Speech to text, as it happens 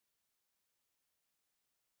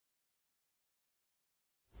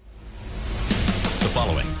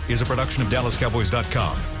is a production of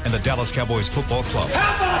DallasCowboys.com and the Dallas Cowboys Football Club.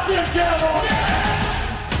 How about them Cowboys?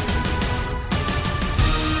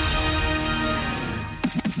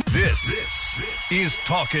 This is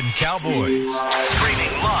Talkin' Cowboys.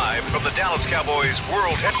 Streaming live from the Dallas Cowboys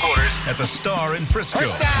World Headquarters at the Star in Frisco.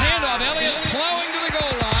 Handoff, Elliott plowing to the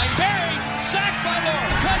goal line. Barry, sacked by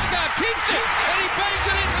Lord. Prescott keeps it, and he bangs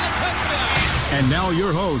it in for the touchdown. And now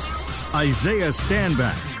your hosts, Isaiah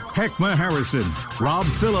Stanback, Heckma Harrison, Rob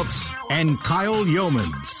Phillips, and Kyle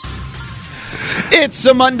Yeomans. It's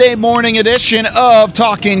a Monday morning edition of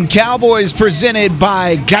Talkin' Cowboys presented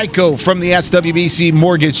by Geico from the SWBC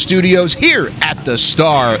Mortgage Studios here at the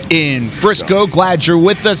Star in Frisco. Glad you're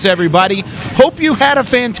with us, everybody. Hope you had a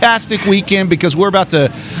fantastic weekend because we're about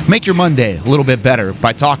to make your Monday a little bit better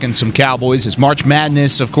by talking some Cowboys. As March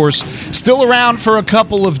Madness, of course, still around for a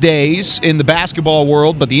couple of days in the basketball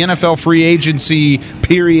world, but the NFL free agency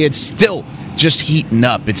period still just heating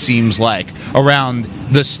up, it seems like, around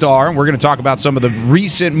the Star. We're going to talk about some of the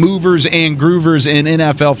recent movers and groovers in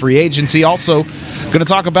NFL free agency. Also, going to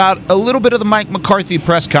talk about a little bit of the Mike McCarthy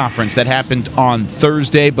press conference that happened on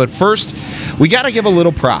Thursday. But first, we got to give a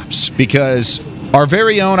little props because our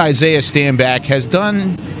very own Isaiah Stanback has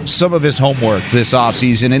done some of his homework this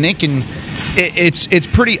offseason, and it's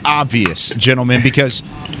pretty obvious, gentlemen, because,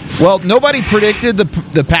 well, nobody predicted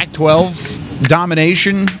the Pac-12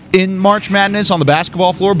 domination in March Madness on the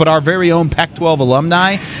basketball floor, but our very own Pac-12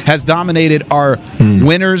 alumni has dominated our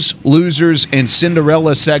winners, losers, and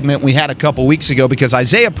Cinderella segment we had a couple weeks ago because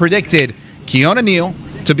Isaiah predicted Keanu Neal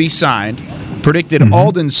to be signed, predicted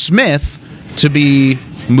Aldon Smith to be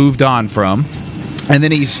moved on from, and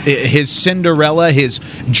then his Cinderella, his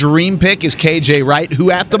dream pick is KJ Wright,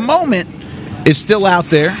 who at the moment is still out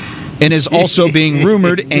there and is also being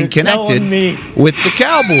rumored and connected with the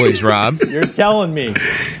Cowboys, Rob. You're telling me.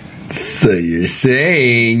 So you're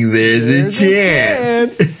saying there's a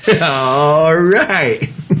chance. All right.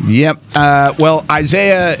 Yep. Well,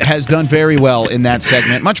 Isaiah has done very well in that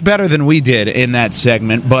segment, much better than we did in that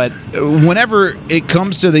segment. But whenever it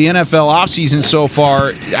comes to the NFL offseason so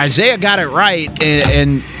far, Isaiah got it right.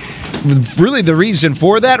 And really the reason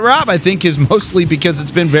for that, Rob, I think is mostly because it's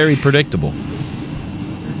been very predictable.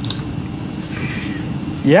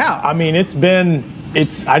 Yeah, I mean, I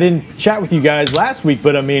didn't chat with you guys last week,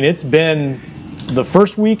 but I mean, it's been the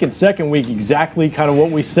first week and second week exactly kind of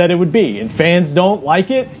what we said it would be. And fans don't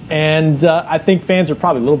like it, and I think fans are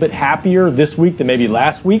probably a little bit happier this week than maybe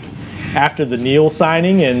last week after the Neal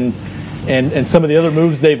signing and some of the other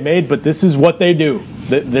moves they've made, but this is what they do.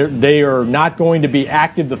 They are not going to be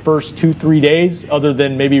active the first 2-3 days other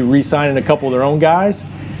than maybe re-signing a couple of their own guys,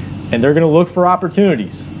 and they're going to look for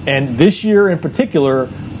opportunities. And this year in particular,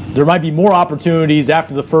 there might be more opportunities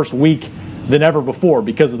after the first week than ever before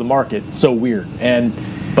because of the market. So weird.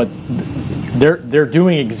 But they're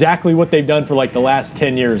doing exactly what they've done for like the last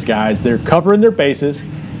 10 years, guys. They're covering their bases.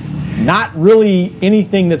 Not really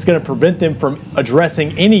anything that's going to prevent them from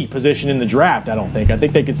addressing any position in the draft, I don't think. I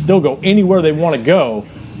think they could still go anywhere they want to go.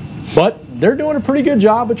 But they're doing a pretty good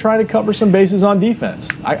job of trying to cover some bases on defense.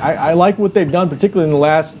 I like what they've done, particularly in the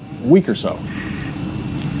last week or so.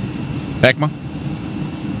 Heckma?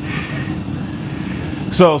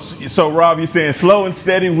 So Rob, you're saying slow and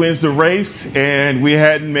steady wins the race, and we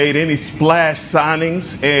hadn't made any splash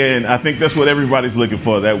signings, and I think that's what everybody's looking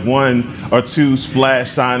for, that 1 or 2 splash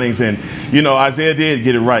signings. And, you know, Isaiah did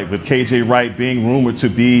get it right with KJ Wright being rumored to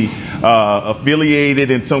be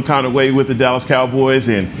affiliated in some kind of way with the Dallas Cowboys,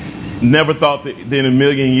 and never thought that in a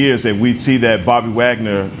million years that we'd see that Bobby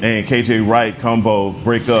Wagner and KJ Wright combo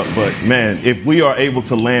break up. But, man, if we are able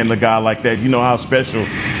to land a guy like that, you know how special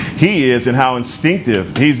he is and how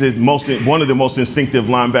instinctive. He's one of the most instinctive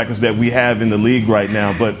linebackers that we have in the league right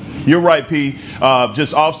now. But you're right, P.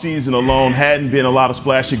 Just offseason alone, hadn't been a lot of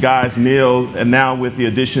splashy guys. Neal, and now with the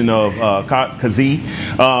addition of Kazee.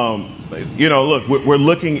 You know, look, we're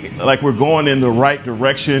looking like we're going in the right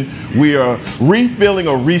direction. We are refilling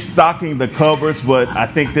or restocking the cupboards, but I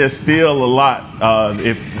think there's still a lot.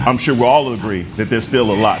 I'm sure we'll all agree that there's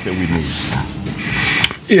still a lot that we need.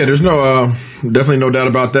 Yeah, there's definitely no doubt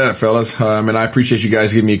about that, fellas. And I appreciate you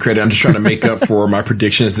guys giving me credit. I'm just trying to make up for my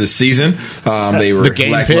predictions this season. They were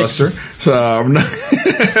lackluster. So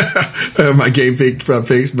my game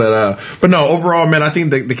picks, but no. Overall, man, I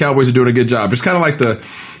think the Cowboys are doing a good job. It's kind of like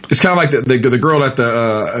the girl at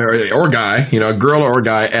the or guy, a girl or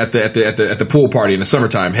guy at the pool party in the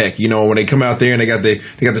summertime. Heck, when they come out there and they got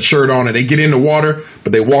the shirt on and they get in the water,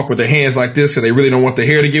 but they walk with their hands like this because they really don't want the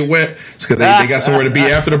hair to get wet. It's because they got somewhere to be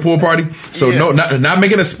after the pool party. So no, not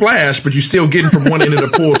making a splash, but you're still getting from one end of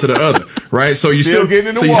the pool to the other, right? So you're still getting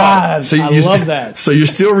in the water. I love that. So you're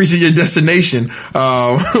still reaching your destination.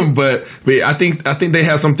 But I think they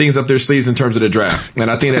have some things up their sleeves in terms of the draft,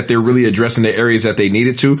 and I think that they're really addressing the areas that they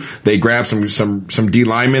needed to. They grabbed some D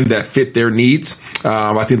linemen that fit their needs.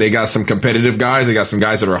 I think they got some competitive guys. They got some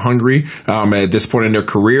guys that are hungry at this point in their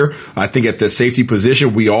career. I think at the safety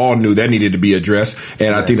position, we all knew that needed to be addressed,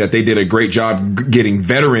 and I think that they did a great job getting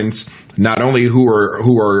veterans, not only who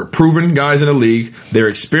are proven guys in the league, they're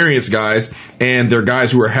experienced guys, and they're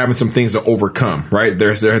guys who are having some things to overcome, right?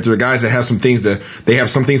 They're guys that have some things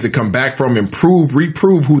to come back from,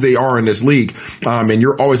 reprove who they are in this league. And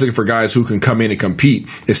you're always looking for guys who can come in and compete,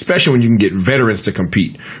 especially when you can get veterans to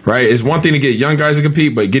compete, right? It's one thing to get young guys to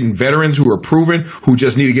compete, but getting veterans who are proven, who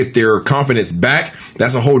just need to get their confidence back,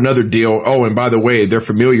 that's a whole nother deal. Oh, and by the way, they're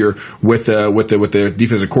familiar with the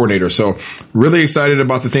defensive coordinator. So really excited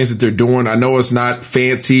about the things that they're doing. I know it's not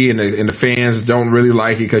fancy and the fans don't really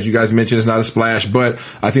like it because you guys mentioned it's not a splash, but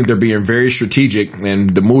I think they're being very strategic, and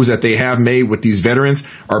the moves that they have made with these veterans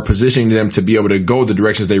are positioning them to be able to go the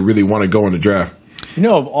directions they really want to go in the draft.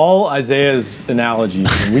 Of all Isaiah's analogies,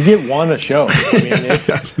 we get one a show. I mean, I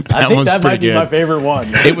think that might be my favorite one.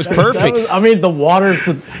 It was perfect.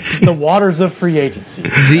 The waters of free agency.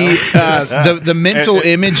 The mental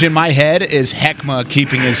image in my head is Heckma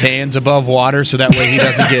keeping his hands above water so that way he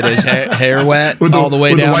doesn't get his hair wet all the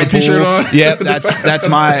way down the white pool. T-shirt on. Yep, that's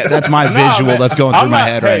my visual that's going through my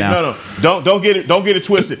head right now. No. Don't get it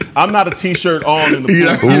twisted. I'm not a T-shirt on in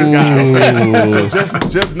the pool guy. So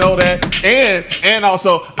just know that. And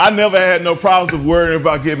also, I never had no problems with worrying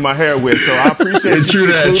about getting my hair wet. So I appreciate you.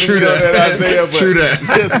 True that.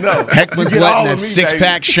 Just know. Heckman's letting that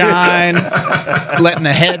six-pack shine, letting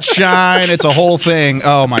the head shine. It's a whole thing.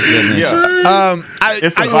 Oh, my goodness. Yeah.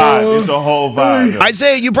 It's a vibe. It's a whole vibe.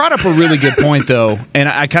 Isaiah, you brought up a really good point, though, and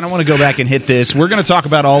I kind of want to go back and hit this. We're going to talk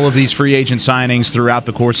about all of these free agent signings throughout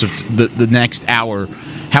the course of the next hour.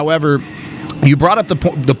 However, you brought up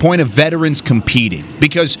the point of veterans competing,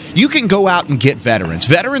 because you can go out and get veterans.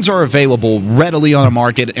 Veterans are available readily on the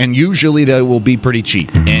market, and usually they will be pretty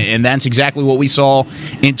cheap. And that's exactly what we saw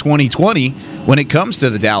in 2020 when it comes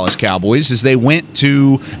to the Dallas Cowboys, is they went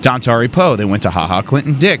to Dontari Poe, they went to HaHa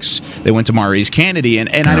Clinton-Dix, they went to Maurice Kennedy. And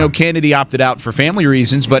I know Kennedy opted out for family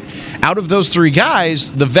reasons, but out of those three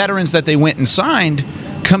guys, the veterans that they went and signed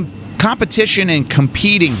competition and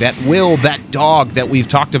competing, that dog that we've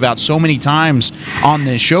talked about so many times on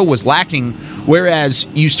this show was lacking. Whereas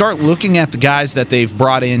you start looking at the guys that they've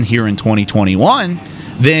brought in here in 2021,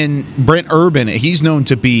 then Brent Urban, he's known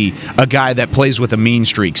to be a guy that plays with a mean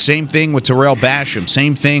streak. Same thing with Terrell Basham.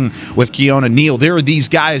 Same thing with Keanu Neal. There are these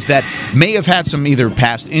guys that may have had some either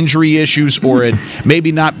past injury issues or had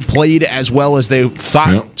maybe not played as well as they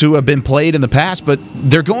thought to have been played in the past, but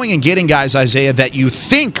they're going and getting guys, Isaiah, that you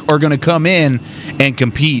think are going to come in and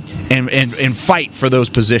compete and fight for those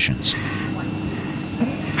positions.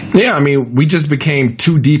 Yeah, I mean, we just became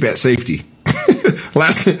too deep at safety.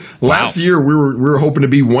 Last year we were hoping to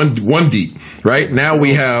be one deep, right? Now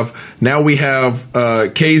we have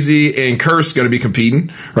KZ and Curse going to be competing,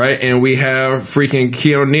 right? And we have freaking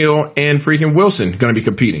Keanu Neal and freaking Wilson going to be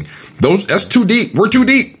competing. That's too deep. We're too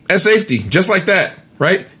deep at safety, just like that,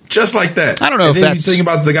 right? Just like that. I don't know if that's you think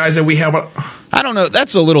about the guys that we have. I don't know.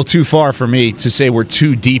 That's a little too far for me to say we're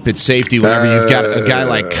too deep at safety whenever you've got a guy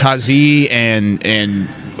like Kazi and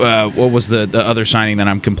what was the other signing that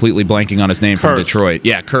I'm completely blanking on his name from Detroit?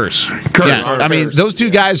 Yeah, Curse. Yeah. I mean, those two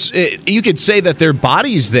guys, you could say that their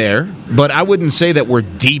body's there, but I wouldn't say that we're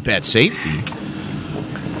deep at safety.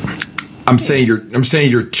 I'm saying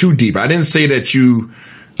you're too deep. I didn't say that you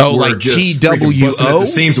like just TWO at the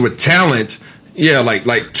seams with talent. Yeah,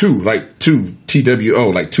 like two TWO,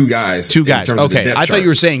 like two guys. Two guys. Okay, I thought you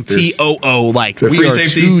were saying TOO, like we are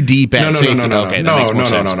safety? Too deep at safety. No. Okay, that makes more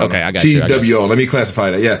sense. Okay, I got you. TWO. Let me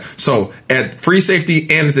classify that. Yeah. So at free safety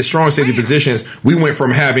and at the strong safety positions, we went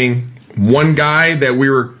from having one guy that we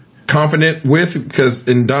were confident with, because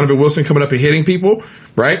in Donovan Wilson coming up and hitting people,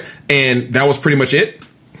 right? And that was pretty much it.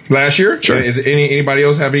 Last year, sure. Is anybody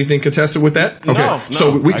else have anything contested with that? Okay, no,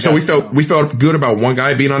 so we felt good about one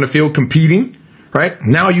guy being on the field competing. Right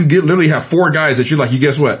now, you literally have four guys that you're like, you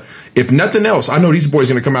guess what? If nothing else, I know these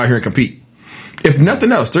boys are going to come out here and compete. If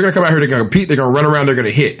nothing else, they're going to come out here, they're going to compete, they're going to run around, they're going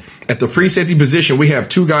to hit. At the free safety position, we have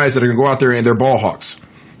two guys that are going to go out there and they're ball hawks.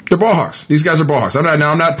 They're ball hawks. These guys are ball hawks. I'm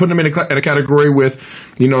not putting them in a category with,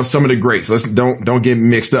 some of the greats. Don't get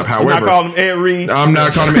mixed up. However, I'm not calling them Ed Reed. I'm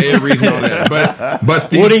not calling them Ed Reed and all that. But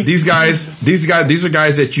these guys, these are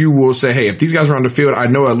guys that you will say, hey, if these guys are on the field, I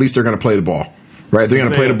know at least they're going to play the ball, right? They're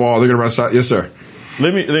going to play the ball. They're going to run side. Yes, sir.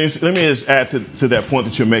 Let me just add to that point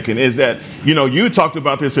that you're making is that, you talked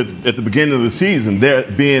about this at the beginning of the season, there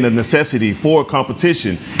being a necessity for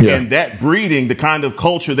competition and that breeding the kind of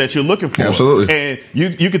culture that you're looking for. Absolutely. And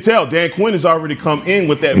you could tell Dan Quinn has already come in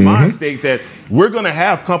with that mind state that we're going to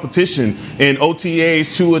have competition in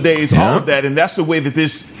OTAs, two-a-days, all of that. And that's the way that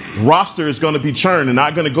this roster is going to be churned, and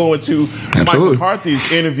not going to go into Mike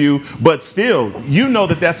McCarthy's interview. But still,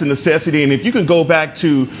 that's a necessity. And if you can go back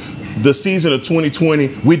to the season of 2020,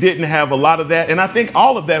 we didn't have a lot of that. And I think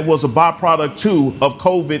all of that was a byproduct, too, of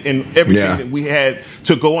COVID and everything that we had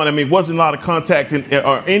to go on. I mean, it wasn't a lot of contact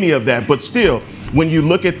or any of that. But still, when you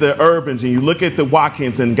look at the Urbans and you look at the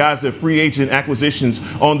Watkins and guys that free agent acquisitions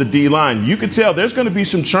on the D-line, you could tell there's going to be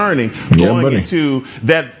some churning going into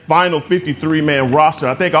that final 53-man roster.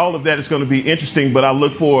 I think all of that is going to be interesting, but I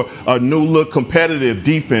look for a new-look competitive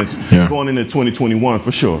defense going into 2021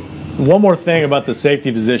 for sure. One more thing about the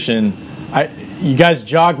safety position. You guys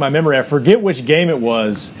jogged my memory. I forget which game it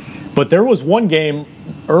was, but there was one game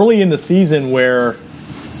early in the season where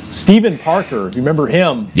Stephen Parker, you remember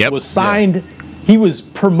him, was signed. Yeah. He was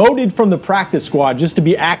promoted from the practice squad just to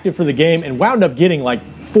be active for the game and wound up getting like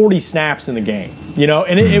 40 snaps in the game.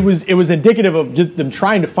 And it was indicative of just them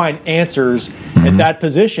trying to find answers at that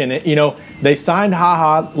position. They signed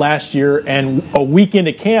HaHa last year, and a week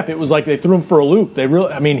into camp, it was like they threw him for a loop.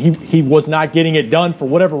 He was not getting it done for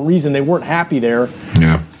whatever reason. They weren't happy there.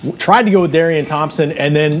 Yeah. Tried to go with Darian Thompson,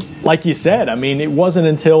 and then, like you said, it wasn't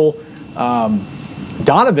until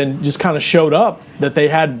Donovan just kind of showed up that they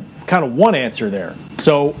had kind of one answer there.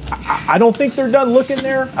 So I don't think they're done looking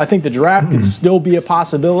there. I think the draft can still be a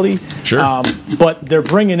possibility. Sure. But they're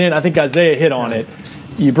bringing in, I think Isaiah hit on it,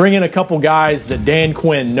 you bring in a couple guys that Dan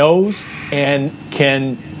Quinn knows and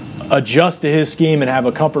can adjust to his scheme and have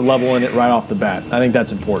a comfort level in it right off the bat. I think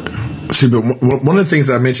that's important. See, but one of the things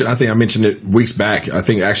I mentioned it weeks back. I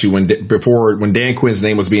think actually when Dan Quinn's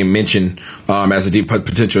name was being mentioned as a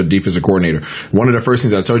potential defensive coordinator, one of the first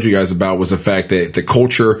things I told you guys about was the fact that the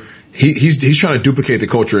culture. He's trying to duplicate the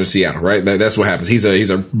culture in Seattle, right? That's what happens. He's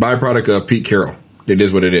a byproduct of Pete Carroll. It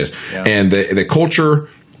is what it is, and the culture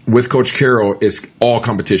with Coach Carroll is all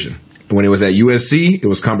competition. When it was at USC, it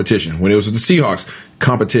was competition. When it was with the Seahawks,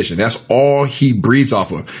 competition. That's all he breeds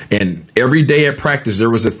off of. And every day at practice, there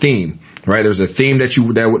was a theme, right? There's a theme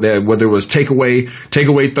that whether it was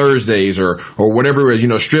takeaway Thursdays or whatever it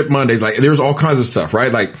was, strip Mondays, like there's all kinds of stuff,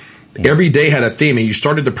 right? Like every day had a theme, and you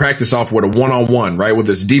started to practice off with a one-on-one, right? With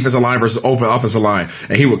this defensive line versus offensive line.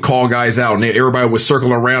 And he would call guys out, and everybody would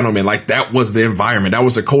circle around him. And like that was the environment. That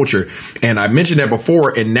was the culture. And I mentioned that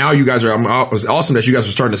before, and now you guys it was awesome that you guys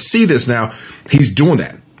are starting to see this now. He's doing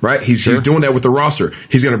that. Right, he's doing that with the roster.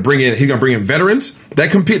 He's going to bring in veterans that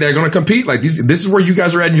compete. They're going to compete. Like this is where you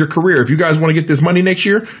guys are at in your career. If you guys want to get this money next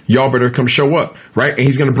year, y'all better come show up, right? And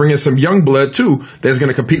he's going to bring in some young blood too that's going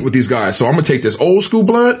to compete with these guys. So I'm going to take this old school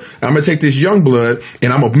blood, I'm going to take this young blood,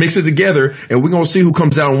 and I'm going to mix it together, and we're going to see who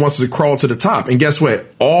comes out and wants to crawl to the top. And guess what?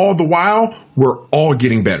 All the while, we're all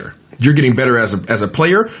getting better. You're getting better as a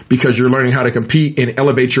player because you're learning how to compete and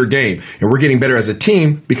elevate your game. And we're getting better as a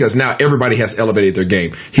team because now everybody has elevated their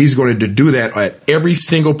game. He's going to do that at every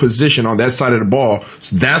single position on that side of the ball.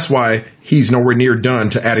 So that's why he's nowhere near done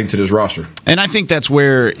to adding to this roster. And I think that's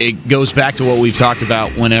where it goes back to what we've talked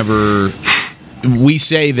about whenever we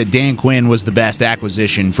say that Dan Quinn was the best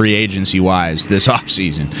acquisition free agency-wise this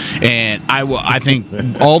offseason. And I think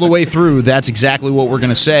all the way through, that's exactly what we're going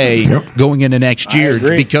to say going into next year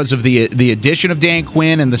because of the addition of Dan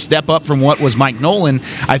Quinn and the step up from what was Mike Nolan,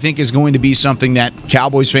 I think is going to be something that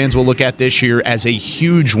Cowboys fans will look at this year as a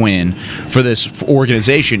huge win for this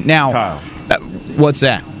organization. Now, Kyle, what's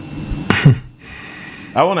that?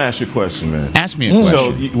 I want to ask you a question, man. Ask me a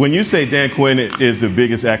question. So when you say Dan Quinn is the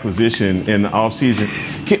biggest acquisition in the offseason,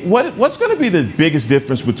 what's going to be the biggest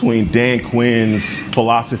difference between Dan Quinn's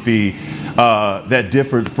philosophy that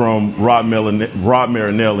differed from Rod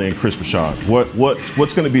Marinelli and Chris Bouchard?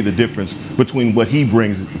 What's going to be the difference between what he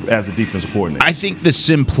brings as a defensive coordinator? I think the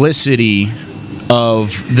simplicity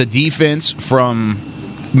of the defense from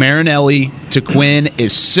Marinelli to Quinn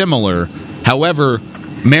is similar. However,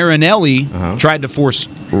 Marinelli tried to force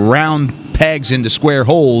round pegs into square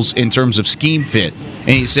holes in terms of scheme fit. And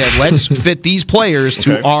he said, let's fit these players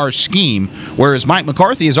to our scheme. Whereas Mike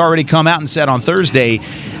McCarthy has already come out and said on Thursday,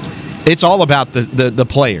 it's all about the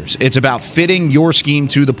players. It's about fitting your scheme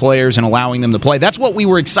to the players and allowing them to play. That's what we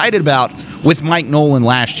were excited about with Mike Nolan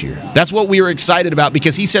last year. That's what we were excited about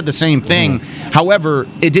because he said the same thing. However,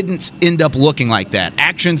 it didn't end up looking like that.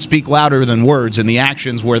 Actions speak louder than words, and the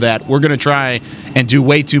actions were that we're going to try and do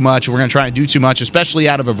way too much. We're going to try and do too much, especially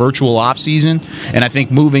out of a virtual offseason. And I think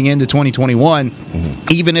moving into 2021,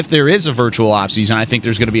 even if there is a virtual offseason, I think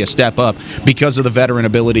there's going to be a step up because of the veteran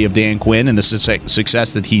ability of Dan Quinn and the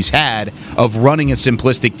success that he's had of running a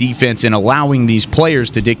simplistic defense and allowing these players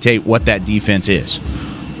to dictate what that defense is.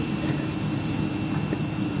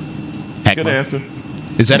 Good answer.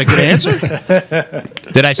 Is that a good answer?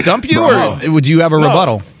 Did I stump you, or would you have a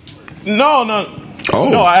rebuttal? No.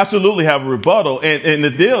 No, I absolutely have a rebuttal. And the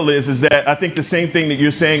deal is that I think the same thing that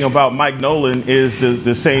you're saying about Mike Nolan is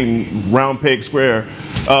the same round peg square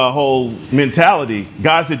whole mentality.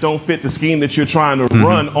 Guys that don't fit the scheme that you're trying to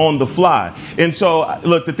run on the fly. And so,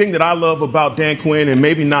 look, the thing that I love about Dan Quinn, and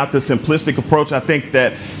maybe not the simplistic approach, I think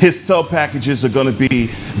that his sub packages are going to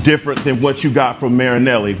be different than what you got from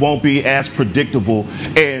Marinelli. Won't be as predictable.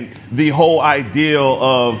 And the whole ideal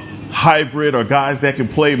of hybrid or guys that can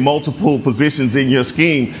play multiple positions in your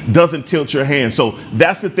scheme doesn't tilt your hand. So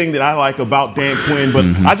that's the thing that I like about Dan Quinn. But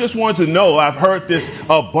I just wanted to know, I've heard this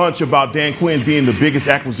a bunch about Dan Quinn being the biggest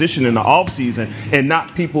acquisition in the offseason, and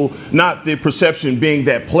not the perception being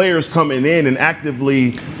that players coming in and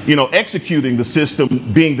actively, executing the system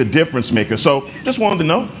being the difference maker. So just wanted to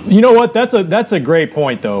know. You know what? That's a great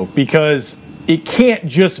point, though, because it can't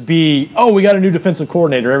just be, we got a new defensive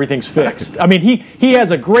coordinator, everything's fixed. I mean, he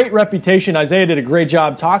has a great reputation. Isaiah did a great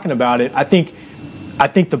job talking about it. I think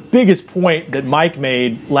the biggest point that Mike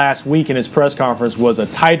made last week in his press conference was a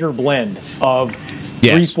tighter blend of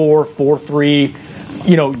 3-4,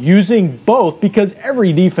 4-3, using both, because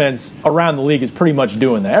every defense around the league is pretty much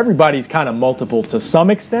doing that. Everybody's kind of multiple to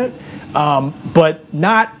some extent, but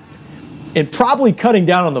not. And probably cutting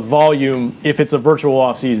down on the volume if it's a virtual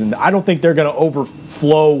offseason. I don't think they're going to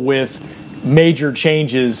overflow with major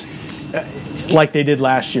changes like they did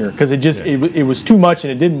last year, because it was too much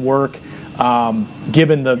and it didn't work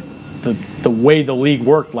given the way the league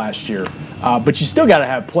worked last year. But you still got to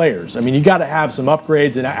have players. I mean, you got to have some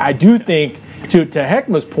upgrades, and I do think to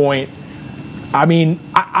Heckma's point, I mean,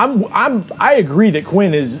 I agree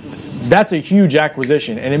that that's a huge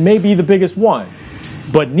acquisition, and it may be the biggest one.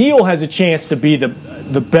 But Neal has a chance to be the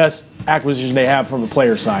best acquisition they have from the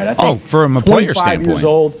player side. I think from a player standpoint. 25 years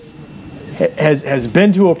old, has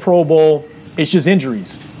been to a Pro Bowl. It's just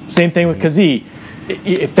injuries. Same thing with Kazee.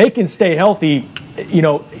 If they can stay healthy,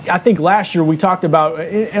 I think last year we talked about,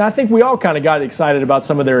 and I think we all kind of got excited about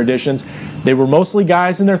some of their additions. They were mostly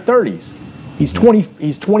guys in their 30s. He's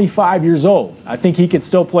 25 years old. I think he could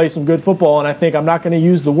still play some good football, and I think I'm not going to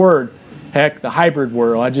use the hybrid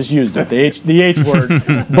word. I just used it, the H word.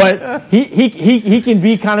 But he can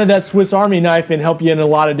be kind of that Swiss Army knife and help you in a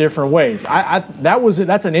lot of different ways.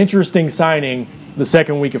 That's an interesting signing the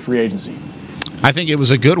second week of free agency. I think it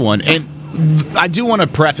was a good one. And I do want to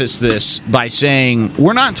preface this by saying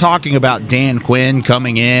we're not talking about Dan Quinn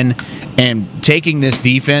coming in and taking this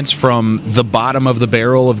defense from the bottom of the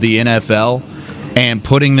barrel of the NFL and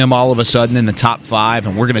putting them all of a sudden in the top 5,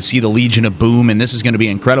 and we're going to see the Legion of Boom, and this is going to be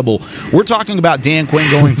incredible. We're talking about Dan Quinn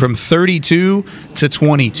going from 32 to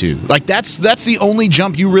 22. Like, that's the only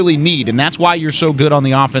jump you really need, and that's why you're so good on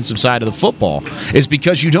the offensive side of the football, is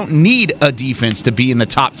because you don't need a defense to be in the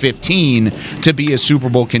top 15 to be a Super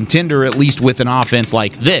Bowl contender, at least with an offense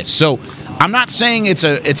like this. So I'm not saying it's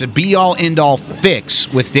a be-all, end-all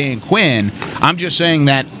fix with Dan Quinn. I'm just saying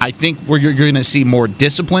that I think you're going to see more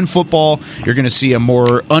disciplined football. You're going to see a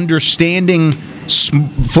more understanding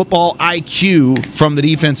football IQ from the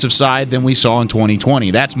defensive side than we saw in 2020.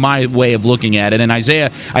 That's my way of looking at it. And Isaiah,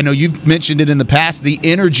 I know you've mentioned it in the past. The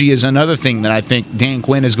energy is another thing that I think Dan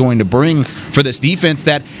Quinn is going to bring for this defense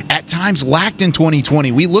that at times lacked in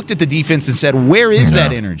 2020. We looked at the defense and said, where is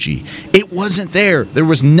that energy? It wasn't there. There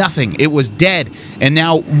was nothing. It was dead. And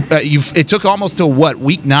now it took almost till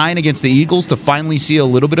week 9 against the Eagles to finally see a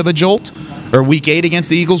little bit of a jolt, or week 8 against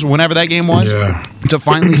the Eagles, or whenever that game was, to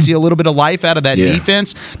finally see a little bit of life out of that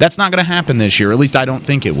defense. That's not going to happen this year. At least I don't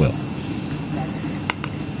think it will.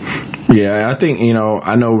 Yeah, I think,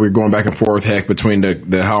 I know we're going back and forth, Heck, between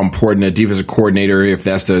the how important a defensive coordinator, if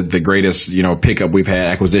that's the greatest, pickup we've had,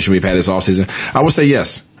 acquisition we've had this offseason. I would say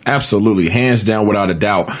yes. Absolutely, hands down, without a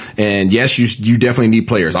doubt. And yes, you definitely need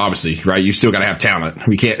players, obviously, right? You still got to have talent.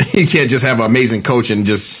 You can't just have an amazing coach and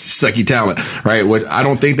just sucky talent, right? Which I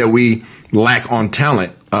don't think that we lack on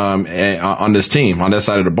talent on this team, on that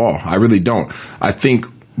side of the ball. I really don't. I think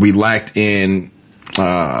we lacked in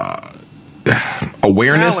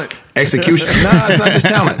awareness, execution. No, it's not just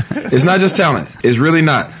talent. It's not just talent. It's really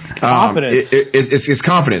not. Confidence. It's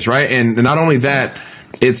confidence, right? And not only that,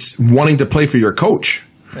 it's wanting to play for your coach.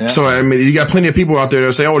 Yeah. So, I mean, you got plenty of people out there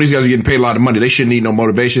that say, oh, these guys are getting paid a lot of money. They shouldn't need no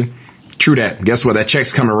motivation. True that. Guess what? That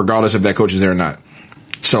check's coming regardless if that coach is there or not.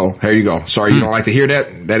 So, here you go. Sorry, you don't like to hear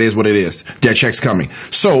that? That is what it is. That check's coming.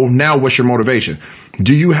 So, now what's your motivation?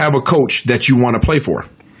 Do you have a coach that you want to play for?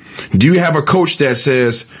 Do you have a coach that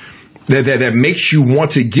says that makes you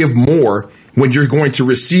want to give more when you're going to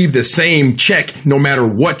receive the same check no matter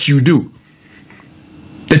what you do?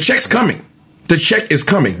 The check's coming. The check is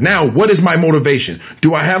coming. Now, what is my motivation?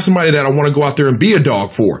 Do I have somebody that I want to go out there and be a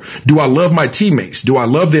dog for? Do I love my teammates? Do I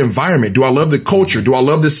love the environment? Do I love the culture? Do I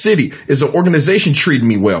love the city? Is the organization treating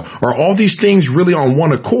me well? Are all these things really on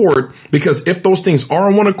one accord? Because if those things are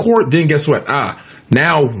on one accord, then guess what?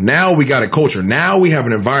 Now we got a culture. Now we have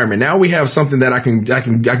an environment. Now we have something that I can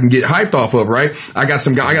get hyped off of, right? I got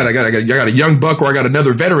some guy. I got a young buck, or I got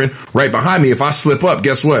another veteran right behind me. If I slip up,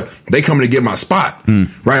 guess what? They coming to get my spot,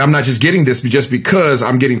 right? I'm not just getting this just because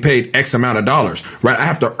I'm getting paid X amount of dollars, right? I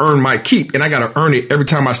have to earn my keep, and I got to earn it every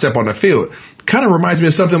time I step on the field. Kind of reminds me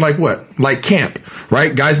of something like what? Like camp,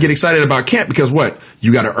 right? Guys get excited about camp because what?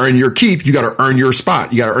 You got to earn your keep. You got to earn your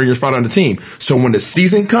spot. You got to earn your spot on the team. So when the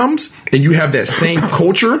season comes and you have that same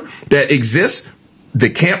culture that exists,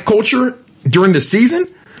 the camp culture during the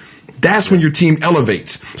season, that's when your team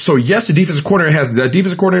elevates. So yes, the defensive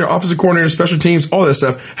coordinator, offensive coordinator, special teams, all that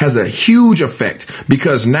stuff has a huge effect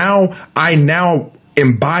because now I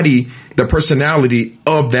embody the personality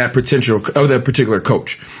of that particular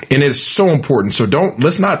coach. And it's so important. So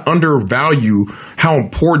let's not undervalue how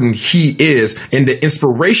important he is and the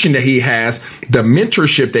inspiration that he has, the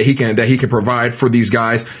mentorship that he can provide for these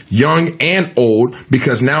guys, young and old,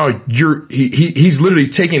 because now he's literally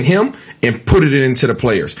taking him and put it into the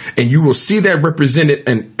players. And you will see that represented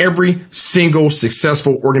in every single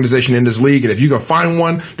successful organization in this league. And if you can find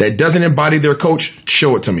one that doesn't embody their coach,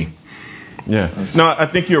 show it to me. Yeah. No, I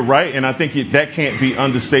think you're right, and I think that can't be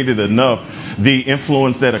understated enough, the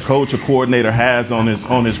influence that a coach or coordinator has on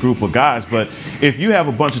his group of guys. But if you have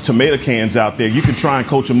a bunch of tomato cans out there, you can try and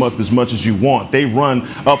coach them up as much as you want. They run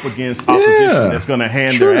up against opposition that's going to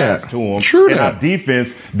hand their ass to them. And our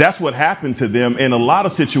defense, that's what happened to them in a lot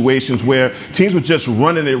of situations where teams were just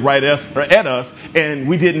running it right at us, and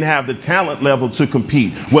we didn't have the talent level to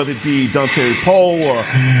compete, whether it be Dante Poe or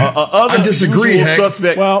other I disagree, Heck.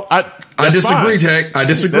 suspect. Well, I disagree, Tech. I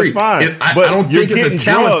disagree. That's fine. I don't think it's a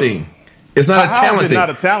talent thing. It's not a talent thing.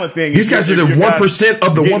 Not a talent thing. These guys are the 1%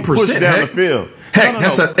 of the 1%. Down the field. Heck,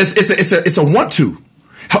 it's a want to.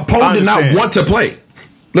 Poe did not want to play.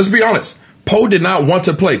 Let's be honest. Poe did not want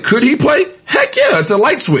to play. Could he play? Heck yeah, it's a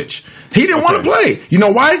light switch. He didn't want to play. You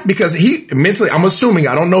know why? Because he mentally, I'm assuming,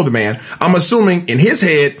 I don't know the man, I'm assuming in his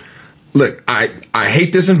head, look, I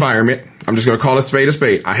hate this environment. I'm just going to call a spade a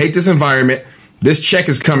spade. I hate this environment. This check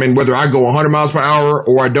is coming whether I go 100 miles per hour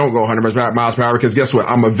or I don't go 100 miles per hour because guess what?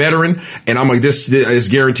 I'm a veteran and this is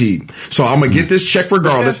guaranteed. So I'm going to get this check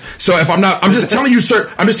regardless. So if I'm just telling you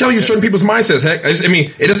certain people's mindsets. Heck,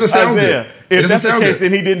 it doesn't sound good. If that's the case,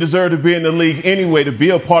 then he didn't deserve to be in the league anyway, to be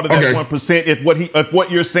a part of that 1%. If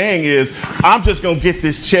what you're saying is, I'm just going to get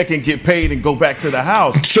this check and get paid and go back to the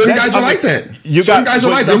house. Certain guys are like that. Certain guys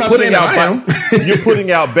are like that. I'm not saying that I am.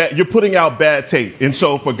 You're putting out bad tape. And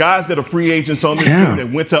so for guys that are free agents on this team that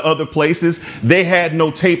went to other places, they had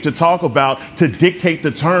no tape to talk about to dictate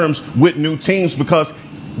the terms with new teams because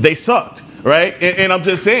they sucked. Right? And I'm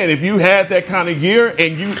just saying, if you had that kind of year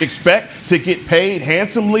and you expect to get paid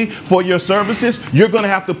handsomely for your services, you're going to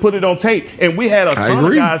have to put it on tape. And we had a ton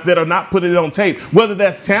of guys that are not putting it on tape, whether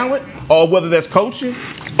that's talent or whether that's coaching.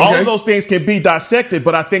 All of those things can be dissected,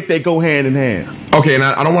 but I think they go hand in hand. Okay, and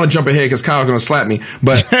I don't want to jump ahead because Kyle's going to slap me,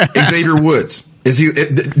 but Xavier Woods. Does he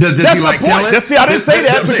like talent? I didn't say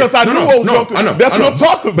that because I knew that's what I'm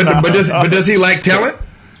talking about. But does he like talent?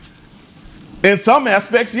 In some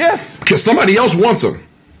aspects, yes. Because somebody else wants him.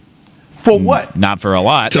 For what? Not for a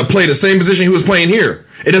lot. To play the same position he was playing here.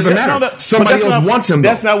 It doesn't matter. Somebody else wants him, though.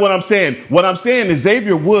 That's not what I'm saying. What I'm saying is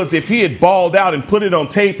Xavier Woods, if he had balled out and put it on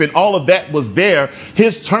tape and all of that was there,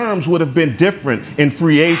 his terms would have been different in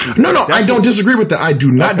free agency. No, I don't disagree with that. I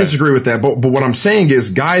do not disagree with that. But what I'm saying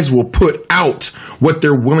is guys will put out what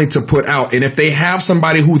they're willing to put out. And if they have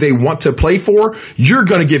somebody who they want to play for, you're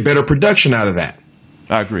going to get better production out of that.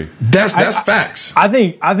 I agree. That's facts. I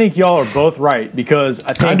think y'all are both right because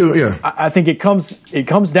I think it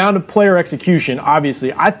comes down to player execution.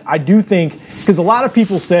 Obviously, I do think because a lot of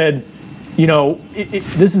people said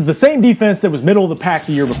this is the same defense that was middle of the pack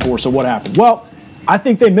the year before. So what happened? Well, I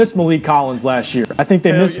think they missed Malik Collins last year. I think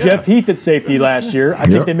they missed Jeff Heath at safety last year. I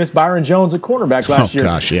think they missed Byron Jones at cornerback last year.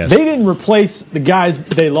 Gosh, yes. They didn't replace the guys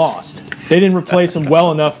they lost. They didn't replace them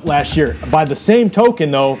well enough last year. By the same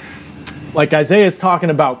token, though, like Isaiah's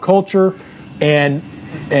talking about culture and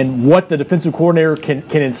what the defensive coordinator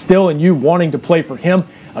can instill in you wanting to play for him,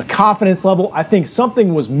 a confidence level. I think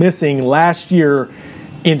something was missing last year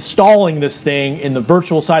installing this thing in the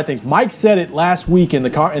virtual side of things. Mike said it last week in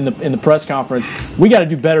the press conference. We got to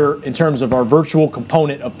do better in terms of our virtual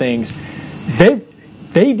component of things. They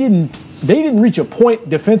didn't reach a point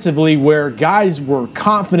defensively where guys were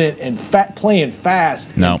confident and playing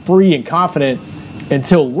fast and free and confident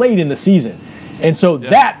until late in the season. And so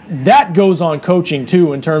that goes on coaching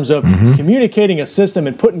too in terms of communicating a system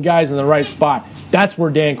and putting guys in the right spot. That's where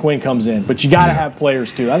Dan Quinn comes in. But you got to have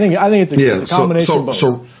players too. I think it's a combination of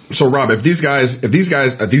both. So Rob, if these guys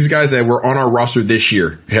that were on our roster this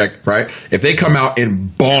year, right? If they come out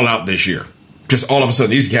and ball out this year, just all of a sudden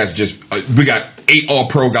these guys we got 8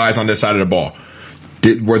 all-pro guys on this side of the ball.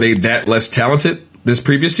 Were they that less talented this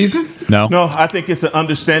previous season? No, I think it's an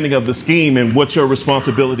understanding of the scheme and what your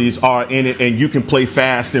responsibilities are in it, and you can play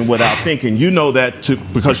fast and without thinking. You know that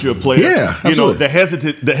because you're a player. Yeah, absolutely.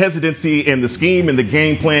 The hesitancy and the scheme and the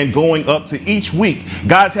game plan going up to each week.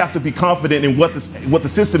 Guys have to be confident in what the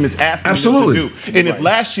system is asking them to do. And if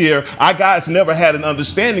last year our guys never had an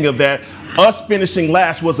understanding of that, us finishing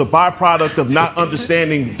last was a byproduct of not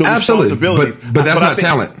understanding the responsibilities. But that's not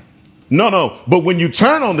talent. No. But when you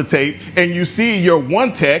turn on the tape and you see your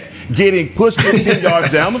one tech getting pushed 15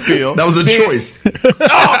 yards down the field. That was a choice. Oh,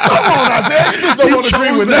 come on, Isaiah. You just don't want to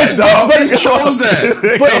agree with that, dog. He chose that.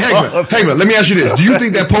 Hey, Hegman, let me ask you this. Do you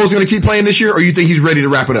think that Poe's going to keep playing this year, or you think he's ready to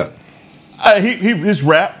wrap it up? His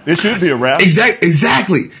rap. It should be a rap.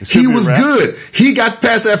 Exactly. He was good. He got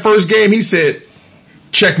past that first game. He said,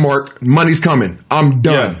 check mark, money's coming. I'm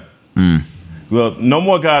done. Yeah. Well, no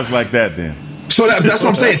more guys like that then. So that's what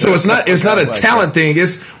I'm saying. So it's not a talent thing.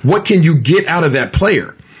 It's what can you get out of that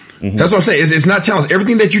player. That's what I'm saying. It's not talent.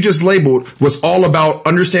 Everything that you just labeled was all about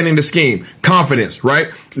understanding the scheme, confidence, right?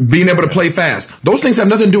 Being able to play fast. Those things have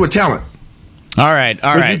nothing to do with talent. All right.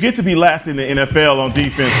 You get to be last in the NFL on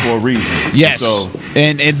defense for a reason. Yes, so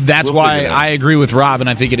and that's why I agree with Rob, and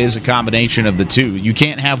I think it is a combination of the two. You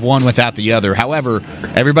can't have one without the other. However,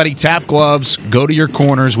 everybody tap gloves, go to your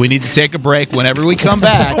corners. We need to take a break. Whenever we come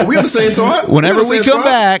back, we on the same side. Whenever we come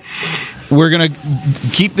back, we're going to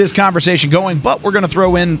keep this conversation going, but we're going to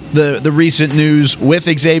throw in the recent news with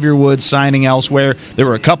Xavier Woods signing elsewhere. There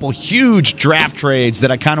were a couple huge draft trades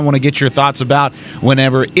that I kind of want to get your thoughts about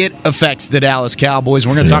whenever it affects the Dallas Cowboys.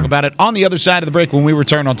 We're going to talk about it on the other side of the break when we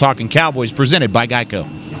return on Talking Cowboys, presented by Geico.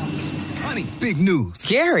 Honey, big news.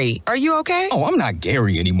 Gary, are you okay? Oh, I'm not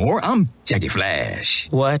Gary anymore. I'm Jackie Flash.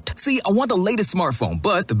 What? See, I want the latest smartphone,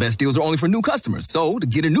 but the best deals are only for new customers. So, to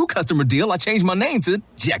get a new customer deal, I changed my name to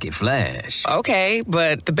Jackie Flash. Okay,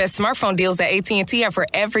 but the best smartphone deals at AT&T are for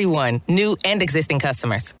everyone, new and existing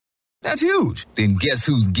customers. That's huge. Then guess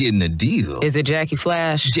who's getting a deal? Is it Jackie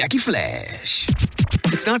Flash? Jackie Flash.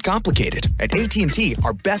 It's not complicated. At AT&T,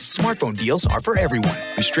 our best smartphone deals are for everyone.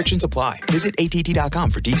 Restrictions apply. Visit att.com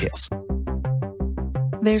for details.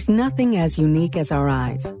 There's nothing as unique as our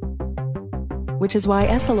eyes, which is why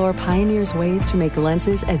Essilor pioneers ways to make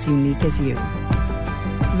lenses as unique as you.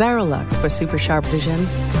 Verilux for super sharp vision,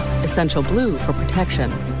 Essential Blue for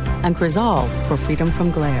protection, and Crizal for freedom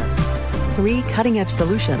from glare. 3 cutting-edge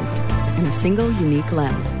solutions in a single unique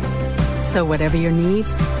lens. So whatever your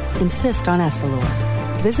needs, insist on Essilor.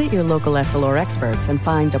 Visit your local Essilor experts and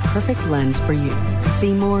find the perfect lens for you.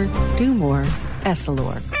 See more, do more,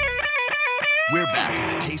 Essilor. We're back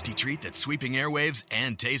with a tasty treat that's sweeping airwaves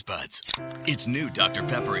and taste buds. It's new Dr.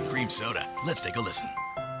 Pepper and Cream Soda. Let's take a listen.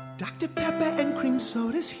 Dr. Pepper and Cream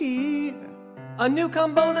Soda's here. A new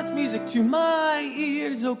combo that's music to my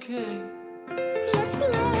ears, okay. Let's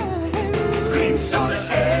play. Cream Soda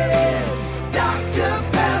and Dr.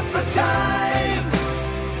 Pepper time.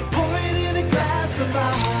 Pour it in a glass of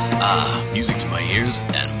ice. Ah, music to my ears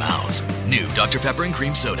and mouth. New Dr. Pepper and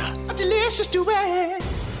Cream Soda. A delicious duet.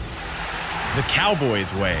 The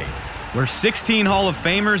Cowboys way, where 16 Hall of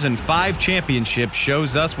Famers and 5 championships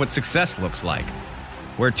shows us what success looks like.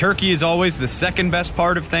 Where turkey is always the second best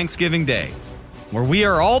part of Thanksgiving Day. Where we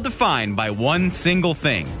are all defined by one single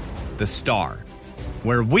thing, the star.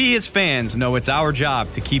 Where we as fans know it's our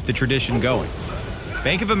job to keep the tradition going.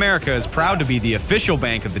 Bank of America is proud to be the official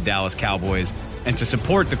bank of the Dallas Cowboys and to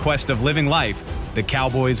support the quest of living life the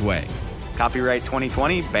Cowboys way. Copyright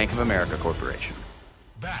 2020, Bank of America Corporation.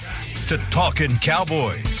 Back to Talking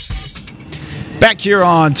Cowboys. Back here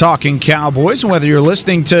on Talking Cowboys, and whether you're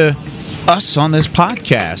listening to us on this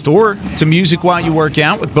podcast or to music while you work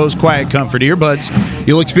out with Bose Quiet Comfort earbuds,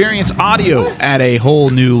 you'll experience audio at a whole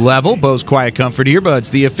new level. Bose Quiet Comfort earbuds,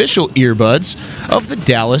 the official earbuds of the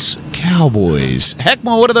Dallas Cowboys.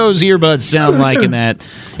 Heckma, what do those earbuds sound like in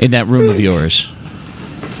that room of yours?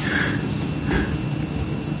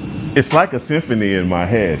 It's like a symphony in my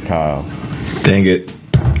head, Kyle. Dang it.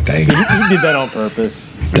 You did that on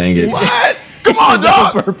purpose. Dang it. What? Come on,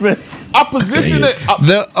 dog. On purpose. I positioned it.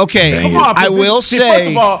 Come on, I will say.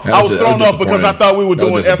 First of all, I was thrown off because I thought we were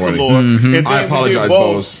doing Essilor. I apologize,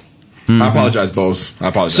 Bose. I apologize, Bose. I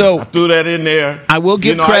apologize. So I threw that in there. I will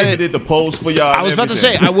give credit. I did the pose for y'all. I was about to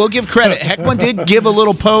say, I will give credit. Heckman did give a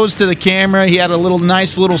little pose to the camera. He had a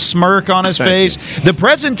nice little smirk on his face. The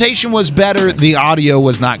presentation was better. The audio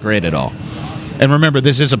was not great at all. And remember,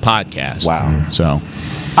 this is a podcast. Wow. So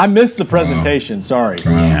I missed the presentation. Sorry.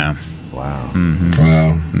 Yeah. Wow.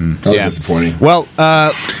 Wow. That was disappointing. Well,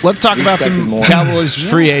 let's talk about some Cowboys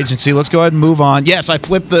free agency. Let's go ahead and move on. Yes, I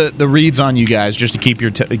flipped the reads on you guys just to keep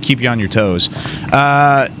you on your toes.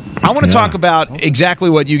 I want to talk about exactly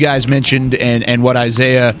what you guys mentioned and what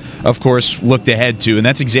Isaiah, of course, looked ahead to, and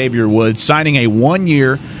that's Xavier Woods signing a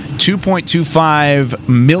 1-year, $2.25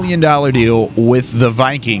 million deal with the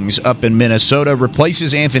Vikings up in Minnesota.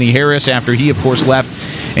 Replaces Anthony Harris after he, of course,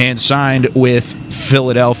 left and signed with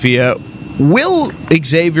Philadelphia. Will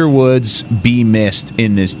Xavier Woods be missed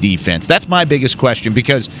in this defense? That's my biggest question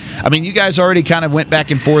because, I mean, you guys already kind of went back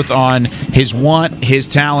and forth on his want, his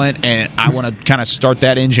talent, and I want to kind of start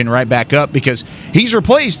that engine right back up because he's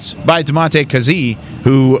replaced by Damontae Kazee,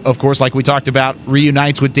 who, of course, like we talked about,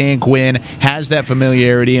 reunites with Dan Quinn, has that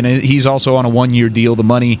familiarity, and he's also on a 1-year deal. The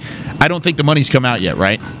money, I don't think the money's come out yet,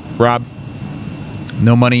 right, Rob?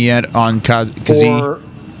 No money yet on Kazee?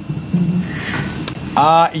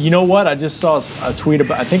 You know what? I just saw a tweet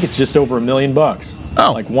about. I think it's just over $1 million. Oh,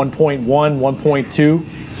 like 1.1,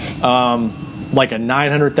 1.2, like a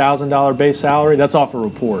 $900,000 base salary. That's off a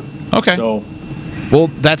report. Okay. So, well,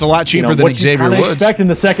 that's a lot cheaper than Xavier Woods. Expect in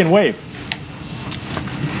the second wave.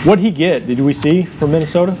 What'd he get? Did we see from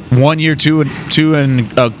Minnesota? 1 year, two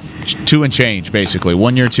and change, basically.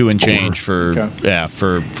 1 year, 2 and change for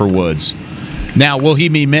Woods. Now, will he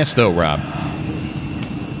be missed though, Rob?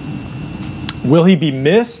 Will he be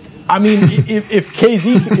missed? I mean, if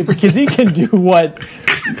Kazee can do what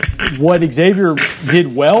Xavier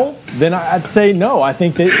did well, then I'd say no. I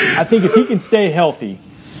think if he can stay healthy,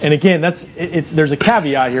 and again, there's a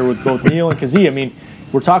caveat here with both Neal and Kazee. I mean,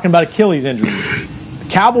 we're talking about Achilles injuries. The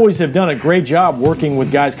Cowboys have done a great job working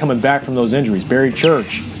with guys coming back from those injuries. Barry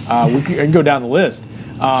Church, we can go down the list.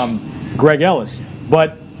 Greg Ellis,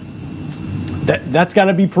 but that's got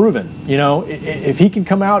to be proven. You know, if he can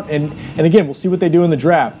come out and again, we'll see what they do in the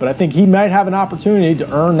draft, but I think he might have an opportunity to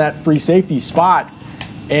earn that free safety spot.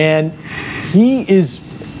 And he is,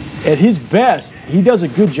 at his best, he does a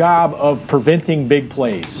good job of preventing big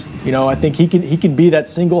plays. You know, I think he can be that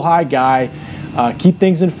single high guy, keep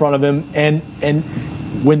things in front of him, and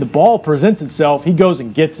when the ball presents itself, he goes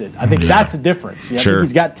and gets it. I think that's the difference. I think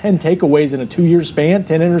he's got 10 takeaways in a 2-year span,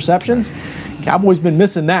 10 interceptions. Cowboys been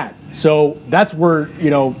missing that. So that's where,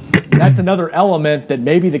 that's another element that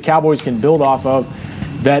maybe the Cowboys can build off of,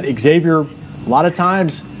 that Xavier, a lot of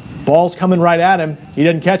times, ball's coming right at him, he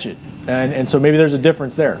doesn't catch it. And so maybe there's a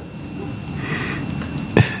difference there.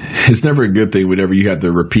 It's never a good thing whenever you have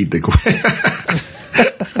to repeat the question.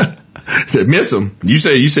 Miss him. You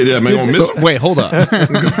say that man gonna miss him. Wait, hold up.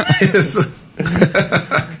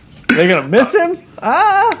 They're gonna miss him?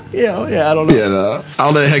 I don't know. Yeah, no.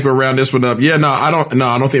 I'll let Heckman round this one up. Yeah, I don't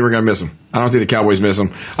think we're gonna miss him. I don't think the Cowboys miss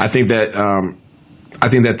him. I think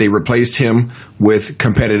that they replaced him with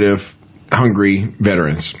competitive, hungry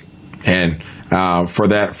veterans, and for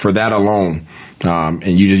that alone,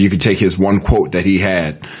 and you could take his one quote that he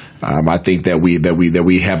had. I think that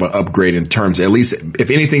we have an upgrade in terms, at least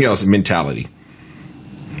if anything else, mentality.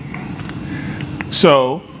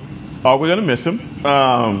 So, are we going to miss him?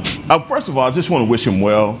 First of all, I just want to wish him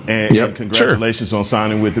well and congratulations on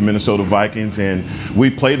signing with the Minnesota Vikings. And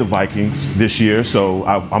we play the Vikings this year, so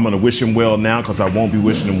I'm going to wish him well now because I won't be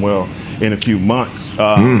wishing him well in a few months.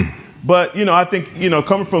 But, I think,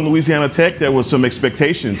 coming from Louisiana Tech, there was some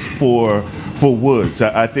expectations for Woods.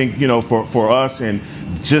 I think, for us and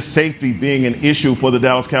just safety being an issue for the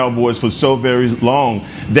Dallas Cowboys for so very long,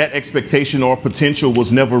 that expectation or potential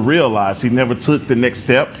was never realized. He never took the next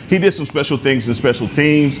step. He did some special things in special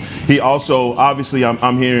teams. He also, obviously,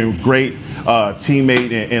 I'm hearing great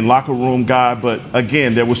teammate and locker room guy, but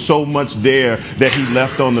again, there was so much there that he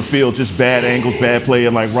left on the field, just bad angles, bad play,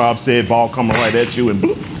 and like Rob said, ball coming right at you and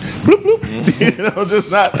bloop. bloop, bloop,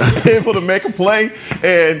 just not able to make a play.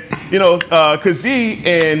 And, Kazee,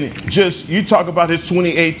 and just you talk about his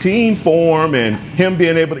 2018 form and him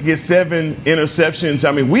being able to get 7 interceptions.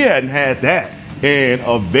 I mean, we hadn't had that in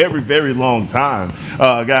a very, very long time.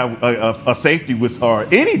 A safety or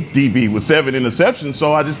any DB with 7 interceptions.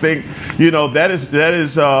 So I just think,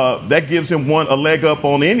 that gives him a leg up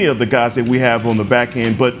on any of the guys that we have on the back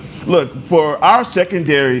end. But look, for our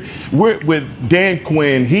secondary, with Dan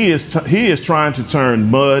Quinn, he is trying to turn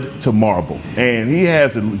mud to marble, and he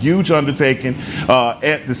has a huge undertaking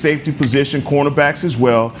at the safety position, cornerbacks as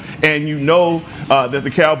well. And that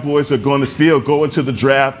the Cowboys are going to still go into the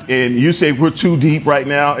draft. And you say we're 2 deep right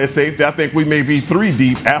now at safety. I think we may be 3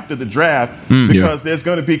 deep after the draft because there's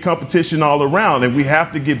going to be competition all around, and we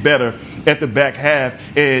have to get better at the back half,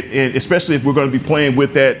 and especially if we're going to be playing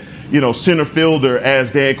with that center fielder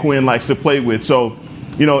as Dan Quinn likes to play with. So,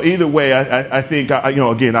 either way, I think,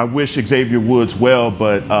 again, I wish Xavier Woods well,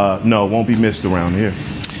 but no, won't be missed around here.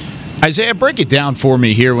 Isaiah, break it down for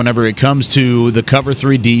me here whenever it comes to the cover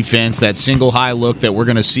 3 defense, that single high look that we're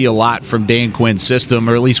going to see a lot from Dan Quinn's system,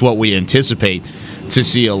 or at least what we anticipate to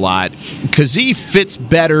see a lot. Kazee fits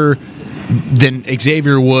better than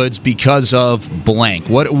Xavier Woods because of blank.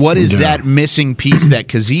 What is that missing piece that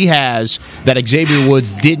Kazee has that Xavier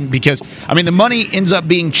Woods didn't? Because, I mean, the money ends up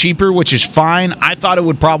being cheaper, which is fine. I thought it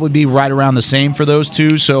would probably be right around the same for those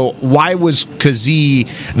two. So why was Kazee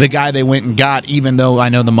the guy they went and got, even though I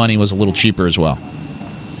know the money was a little cheaper as well?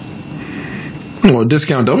 Well,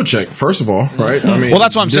 discount double check, first of all, right? I mean, well,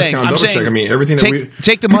 that's what I'm saying. Discount double check. I mean, everything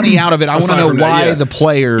take the money out of it. I want to know why the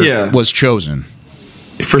player was chosen.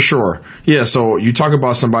 For sure. Yeah, so you talk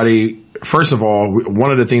about somebody, first of all,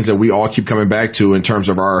 one of the things that we all keep coming back to in terms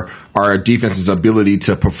of our defense's ability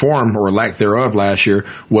to perform or lack thereof last year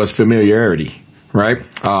was familiarity, right?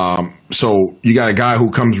 So you got a guy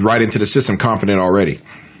who comes right into the system confident already.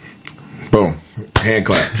 Boom. Hand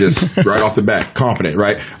clap, just right off the bat, confident,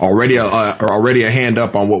 right? Already a hand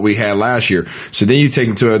up on what we had last year. So then you take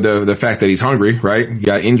into the fact that he's hungry, right? You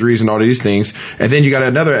got injuries and all these things. And then you got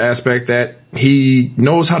another aspect that he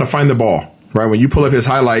knows how to find the ball, right? When you pull up his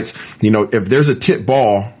highlights, if there's a tip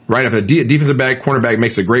ball, right? If a defensive back, cornerback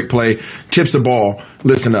makes a great play, tips the ball,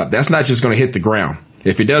 listen up. That's not just going to hit the ground.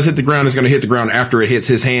 If it does hit the ground, it's going to hit the ground after it hits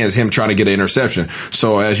his hands, him trying to get an interception.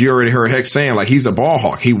 So as you already heard Heck saying, like, he's a ball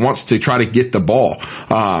hawk. He wants to try to get the ball.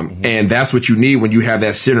 And that's what you need when you have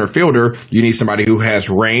that center fielder. You need somebody who has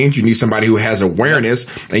range. You need somebody who has awareness,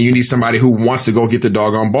 and you need somebody who wants to go get the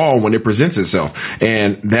doggone ball when it presents itself.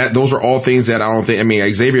 And those are all things that I don't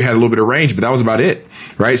think, Xavier had a little bit of range, but that was about it.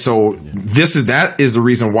 Right. So that is the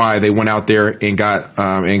reason why they went out there and got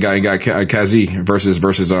Kazee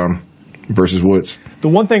versus Woods. The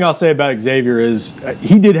one thing I'll say about Xavier is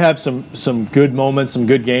he did have some good moments, some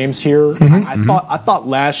good games here. I thought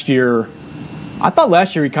last year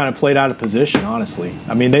he kind of played out of position, honestly.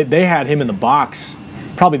 I mean, they had him in the box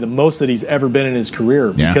probably the most that he's ever been in his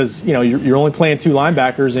career because you're only playing 2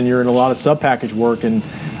 linebackers and you're in a lot of sub-package work, and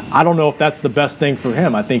I don't know if that's the best thing for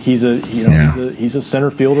him. I think he's a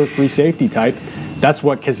center fielder, free safety type. That's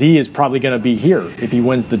what Kazee is probably going to be here if he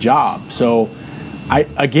wins the job. So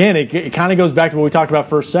it kind of goes back to what we talked about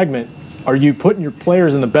first segment. Are you putting your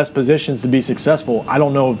players in the best positions to be successful? I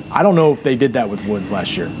don't know if they did that with Woods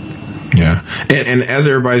last year. Yeah, and as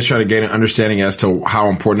everybody's trying to gain an understanding as to how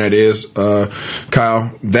important that is,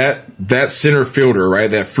 Kyle, that center fielder,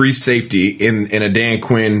 right, that free safety in a Dan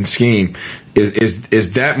Quinn scheme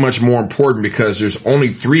is that much more important because there's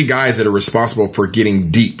only 3 guys that are responsible for getting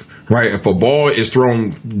deep. Right, if a ball is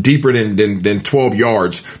thrown deeper than 12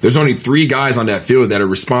 yards, there's only 3 guys on that field that are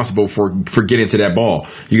responsible for getting to that ball.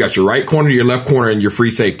 You got your right corner, your left corner, and your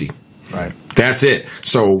free safety. Right. That's it.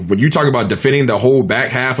 So when you talk about defending the whole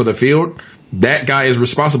back half of the field, that guy is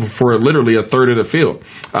responsible for literally a third of the field.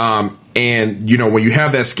 And, when you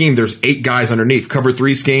have that scheme, there's 8 guys underneath. Cover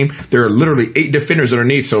 3 scheme, there are literally 8 defenders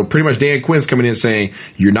underneath. So pretty much Dan Quinn's coming in saying,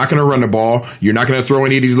 you're not going to run the ball. You're not going to throw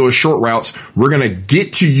any of these little short routes. We're going to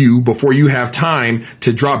get to you before you have time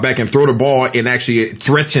to drop back and throw the ball and actually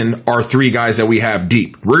threaten our 3 guys that we have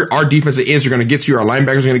deep. Our defensive ends are going to get to you. Our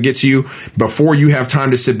linebackers are going to get to you before you have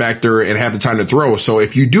time to sit back there and have the time to throw. So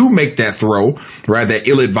if you do make that throw, right, that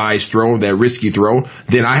ill-advised throw, that risky throw,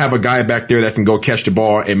 then I have a guy back there that can go catch the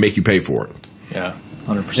ball and make you pay for it. Yeah.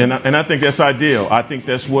 100%. And I think that's ideal. I think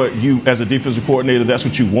that's what you, as a defensive coordinator, that's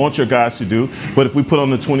what you want your guys to do. But if we put on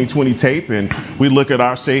the 2020 tape and we look at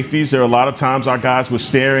our safeties, there are a lot of times our guys were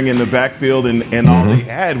staring in the backfield and all they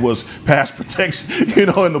had was pass protection,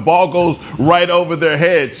 and the ball goes right over their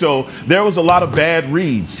head. So there was a lot of bad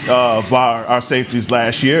reads by our safeties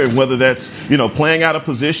last year, and whether that's, playing out of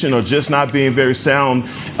position or just not being very sound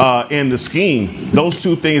in the scheme, those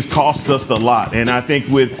two things cost us a lot. And I think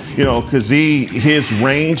with, Kazee, his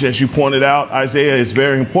range, as you pointed out, Isaiah, is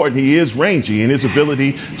very important. He is rangy, and his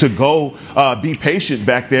ability to go be patient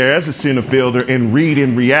back there as a center fielder and read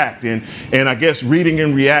and react. And I guess reading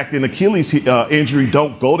and react and Achilles injury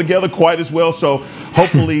don't go together quite as well. So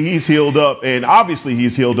hopefully he's healed up, and obviously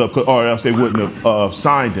he's healed up, or else they wouldn't have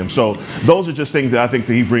signed him. So those are just things that I think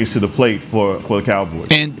that he brings to the plate for the Cowboys.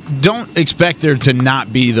 And don't expect there to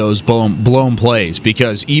not be those blown plays,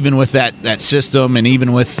 because even with that system, and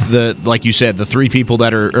even with the, like you said, the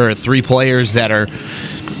three players that are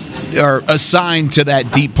assigned to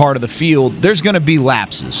that deep part of the field, there's going to be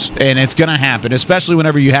lapses, and it's going to happen, especially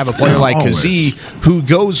whenever you have a player like Kazee who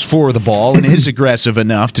goes for the ball and is aggressive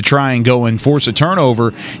enough to try and go and force a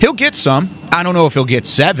turnover. He'll get some. I don't know if he'll get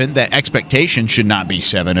 7. That expectation should not be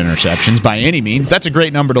 7 interceptions by any means. That's a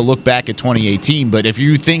great number to look back at 2018, but if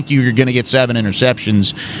you think you're going to get 7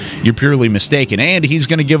 interceptions, you're purely mistaken. And he's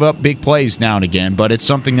going to give up big plays now and again, but it's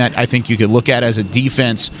something that I think you could look at as a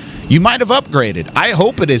defense. You might have upgraded. I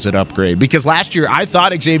hope it is an upgrade, because last year I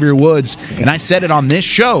thought Xavier Woods, and I said it on this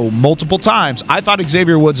show multiple times, I thought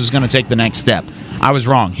Xavier Woods was going to take the next step. I was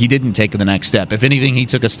wrong. He didn't take the next step. If anything, he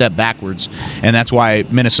took a step backwards, and that's why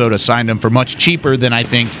Minnesota signed him for much cheaper than I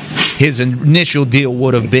think his initial deal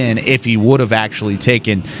would have been if he would have actually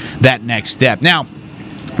taken that next step. Now,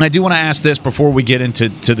 I do want to ask this before we get into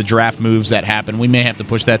the draft moves that happen. We may have to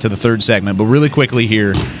push that to the third segment, but really quickly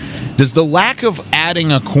here, does the lack of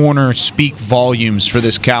adding a corner speak volumes for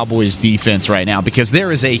this Cowboys defense right now? Because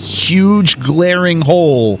there is a huge glaring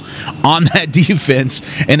hole on that defense,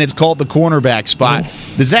 and it's called the cornerback spot.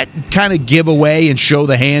 Does that kind of give away and show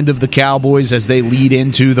the hand of the Cowboys as they lead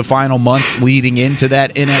into the final month leading into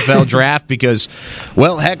that NFL draft? Because,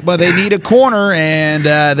 well, heck, but they need a corner, and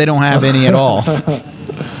they don't have any at all.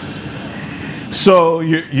 So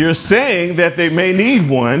you're saying that they may need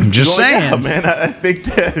one. I'm just saying. Yeah, man, I think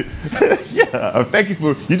that, thank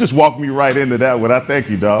you you just walked me right into that one. I thank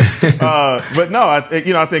you, dog. But no, I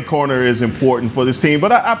think corner is important for this team,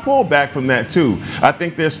 but I pull back from that too. I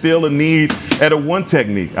think there's still a need at a one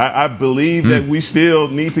technique. I believe that we still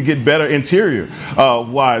need to get better interior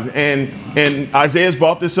wise. And Isaiah's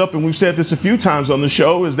brought this up, and we've said this a few times on the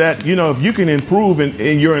show, is that, if you can improve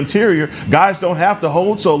in your interior, guys don't have to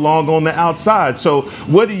hold so long on the outside. So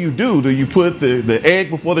what do? Do you put the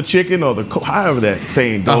egg before the chicken, or however that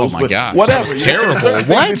saying goes? Oh my God, whatever. That was terrible.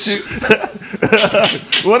 What?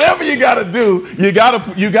 Whatever you got to do, you got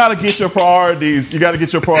to get your priorities. You got to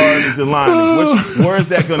get your priorities in line. Where is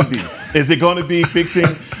that going to be? Is it going to be fixing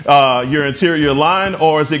your interior line,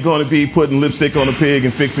 or is it going to be putting lipstick on a pig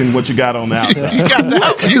and fixing what you got on the outside? You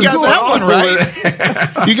got that one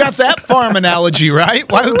right. You got that farm analogy right.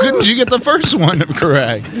 Why couldn't you get the first one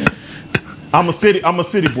correct? I'm a city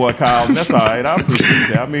boy, Kyle, and that's all right. I appreciate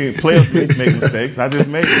that. I mean, players make mistakes. I just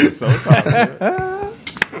made it, so it's all good.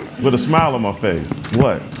 With a smile on my face.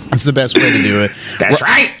 What? That's the best way to do it. That's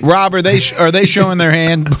right. Rob, are they showing their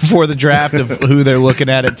hand before the draft of who they're looking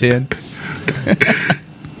at 10?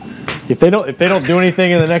 If they don't do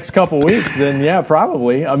anything in the next couple weeks, then yeah,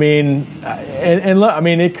 probably. I mean, and look, I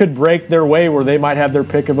mean, it could break their way where they might have their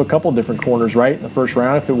pick of a couple different corners right in the first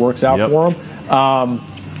round if it works out for them.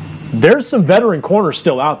 There's some veteran corners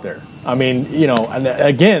still out there. I mean, and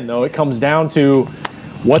again, though, it comes down to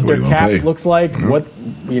what their cap looks like,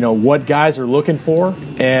 what guys are looking for,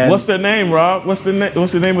 and what's their name, Rob? What's the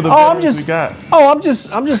name of the veterans we got? I'm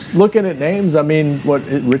just looking at names. I mean,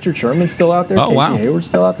 Richard Sherman's still out there. Casey Hayward's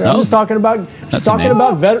still out there. I'm just talking about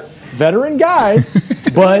veteran guys.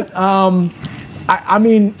 But I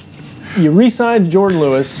mean, you re-signed Jordan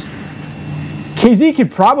Lewis. KZ could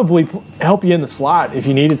probably help you in the slot if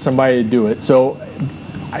you needed somebody to do it. So,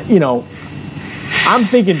 I'm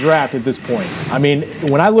thinking draft at this point. I mean,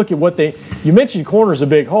 when I look at you mentioned corner's a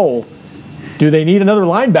big hole. Do they need another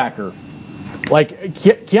linebacker? Like,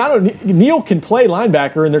 Keanu Neal can play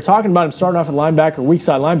linebacker, and they're talking about him starting off at linebacker, weak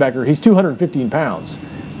side linebacker. He's 215 pounds.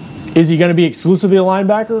 Is he going to be exclusively a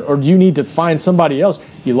linebacker, or do you need to find somebody else?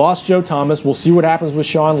 You lost Joe Thomas. We'll see what happens with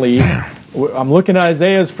Sean Lee. I'm looking at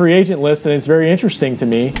Isaiah's free agent list, and it's very interesting to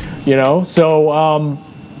me, So,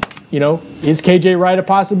 is KJ Wright a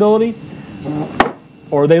possibility?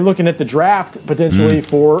 Or are they looking at the draft potentially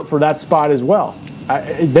for that spot as well?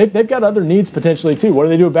 They've got other needs potentially too. What do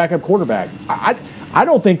they do with backup quarterback? I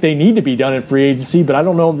don't think they need to be done in free agency, but I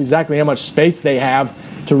don't know exactly how much space they have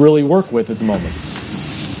to really work with at the moment.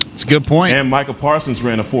 It's a good point. And Michael Parsons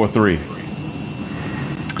ran a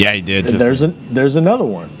 4.3. Yeah, he did. There's another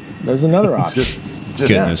one. There's another option.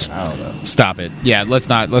 Goodness. I don't know. Stop it. Yeah, let's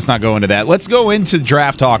not go into that. Let's go into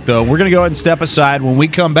draft talk, though. We're going to go ahead and step aside. When we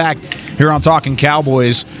come back here on Talking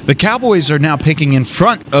Cowboys, the Cowboys are now picking in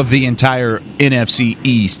front of the entire NFC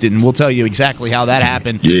East, and we'll tell you exactly how that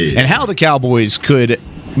happened and how the Cowboys could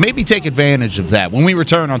maybe take advantage of that when we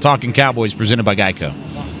return on Talking Cowboys presented by Geico.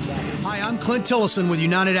 I'm Clint Tillison with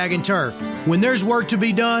United Ag and Turf. When there's work to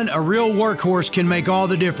be done, a real workhorse can make all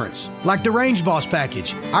the difference. Like the Range Boss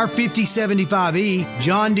package. Our 5075E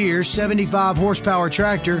John Deere 75 horsepower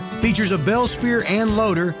tractor features a bell spear and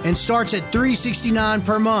loader and starts at $369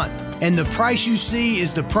 per month. And the price you see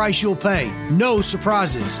is the price you'll pay. No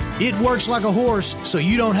surprises. It works like a horse, so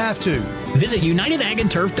you don't have to. Visit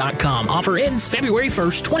UnitedAgAndTurf.com. Offer ends February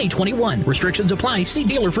 1st, 2021. Restrictions apply. See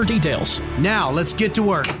dealer for details. Now, let's get to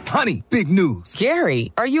work. Honey, big news.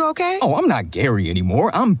 Gary, are you okay? Oh, I'm not Gary anymore.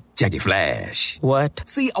 I'm Jackie Flash. What?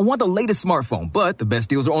 See, I want the latest smartphone, but the best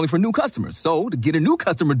deals are only for new customers. So, to get a new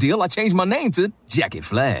customer deal, I changed my name to Jackie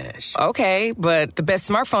Flash. Okay, but the best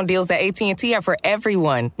smartphone deals at AT&T are for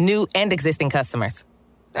everyone, new and existing customers.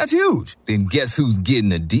 That's huge. Then guess who's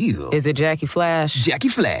getting a deal? Is it Jackie Flash? Jackie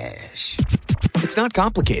Flash. It's not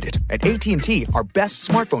complicated. At AT&T, our best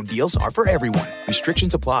smartphone deals are for everyone.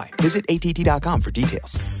 Restrictions apply. Visit att.com for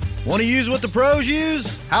details. Want to use what the pros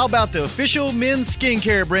use? How about the official men's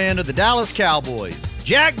skincare brand of the Dallas Cowboys,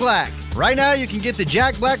 Jack Black? Right now, you can get the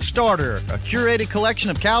Jack Black Starter, a curated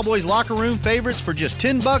collection of Cowboys locker room favorites for just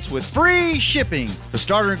 $10 with free shipping. The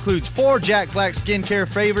starter includes 4 Jack Black skincare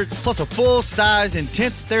favorites, plus a full-sized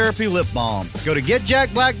intense therapy lip balm. Go to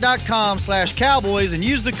getjackblack.com/Cowboys and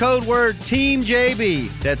use the code word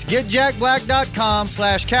TEAMJB. That's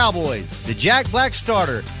getjackblack.com/Cowboys. The Jack Black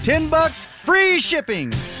Starter, $10, free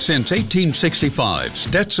shipping. Since 1865,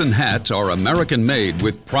 Stetson hats are American-made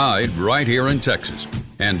with pride right here in Texas.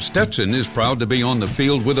 And Stetson is proud to be on the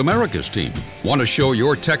field with America's team. Want to show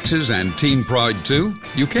your Texas and team pride too?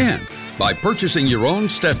 You can. By purchasing your own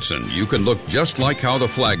Stetson, you can look just like how the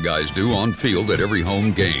flag guys do on field at every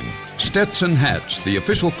home game. Stetson hats, the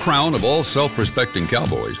official crown of all self-respecting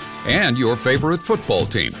Cowboys, and your favorite football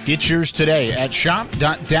team. Get yours today at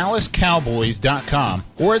shop.dallascowboys.com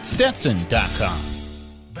or at stetson.com.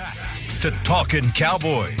 Back to Talking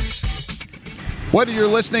Cowboys. Whether you're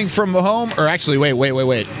listening from the home, or actually, wait.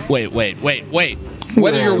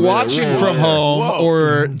 Whether you're watching from home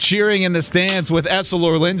or cheering in the stands with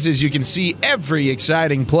Essilor lenses, you can see every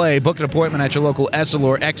exciting play. Book an appointment at your local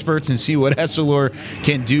Essilor experts and see what Essilor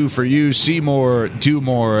can do for you. See more, do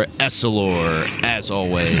more. Essilor, as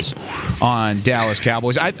always, on Dallas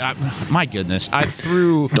Cowboys. My goodness, I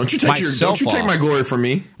threw Don't you take my glory from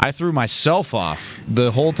me. I threw myself off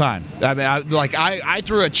the whole time. I mean, I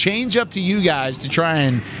threw a change up to you guys to try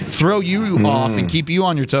and throw you off and keep you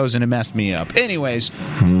on your toes, and it messed me up. Anyways,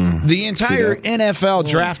 the entire NFL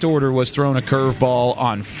draft order was thrown a curveball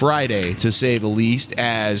on Friday, to say the least,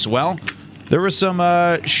 as well. There was some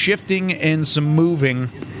shifting and some moving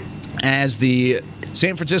as the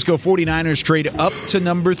San Francisco 49ers trade up to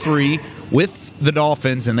number 3 with the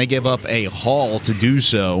Dolphins, and they give up a haul to do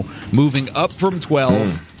so, moving up from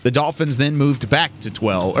 12. The Dolphins then moved back to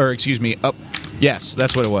 12, up. Yes,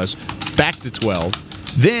 that's what it was. Back to 12.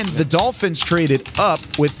 Then the Dolphins traded up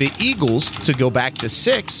with the Eagles to go back to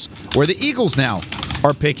 6, where the Eagles now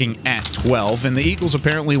are picking at 12. And the Eagles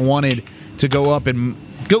apparently wanted to go up and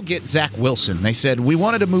go get Zach Wilson. They said, we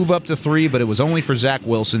wanted to move up to 3, but it was only for Zach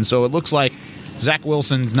Wilson. So it looks like Zach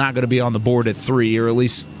Wilson's not going to be on the board at 3, or at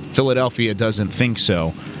least Philadelphia doesn't think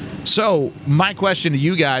so. So my question to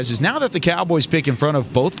you guys is, now that the Cowboys pick in front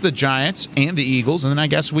of both the Giants and the Eagles, and then I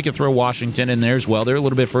guess we could throw Washington in there as well. They're a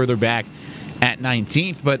little bit further back at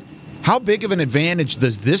 19th, but how big of an advantage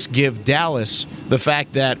does this give Dallas, the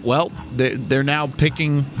fact that, well, they're now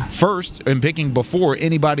picking first and picking before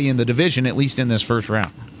anybody in the division, at least in this first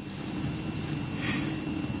round?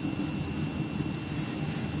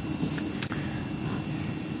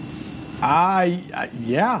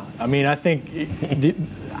 Yeah. I mean, I think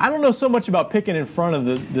I don't know so much about picking in front of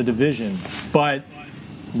the division, but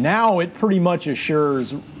now it pretty much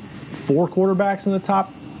assures 4 quarterbacks in the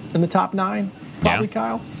top 9, probably, yeah.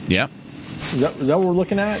 Kyle? Yeah. Is that what we're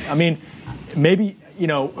looking at? I mean, maybe,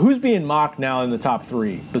 who's being mocked now in the top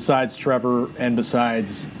 3 besides Trevor and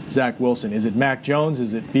besides Zach Wilson? Is it Mac Jones?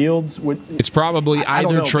 Is it Fields? It's probably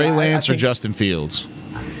either Trey Lance or Justin Fields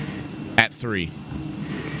at 3.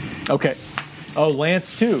 Okay. Oh,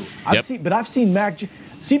 Lance too. I've seen Mac.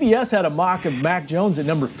 CBS had a mock of Mac Jones at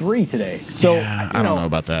number 3 today. So I don't know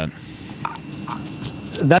about that.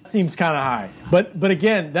 That seems kind of high. But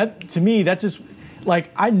again, that to me, that just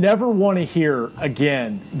like I never want to hear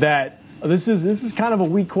again that this is kind of a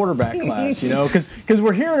weak quarterback class, because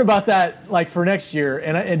we're hearing about that like for next year,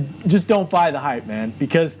 and just don't buy the hype, man,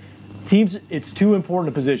 because teams, it's too important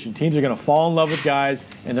a position. Teams are going to fall in love with guys,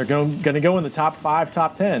 and they're going to go in the top 5,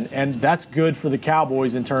 top 10, and that's good for the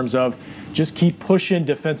Cowboys in terms of just keep pushing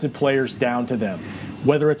defensive players down to them,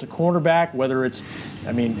 whether it's a cornerback, whether it's,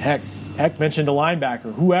 heck mentioned a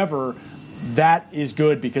linebacker, whoever. That is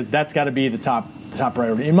good because that's got to be the top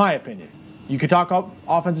priority, in my opinion. You could talk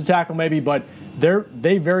offensive tackle maybe, but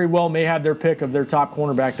they very well may have their pick of their top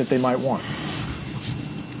cornerback that they might want.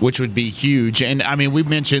 Which would be huge. And, we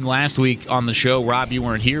mentioned last week on the show, Rob, you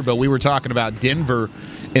weren't here, but we were talking about Denver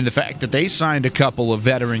and the fact that they signed a couple of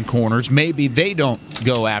veteran corners. Maybe they don't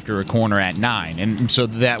go after a corner at 9. And so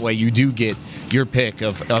that way you do get your pick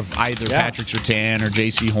of either Patrick Surtain or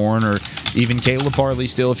J.C. Horn or even Caleb Farley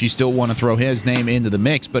still, if you still want to throw his name into the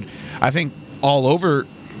mix. But I think all over,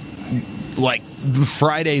 like,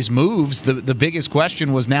 Friday's moves, the biggest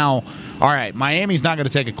question was now, all right, Miami's not going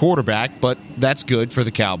to take a quarterback, but that's good for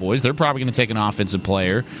the Cowboys. They're probably going to take an offensive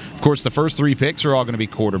player. Of course, the first 3 picks are all going to be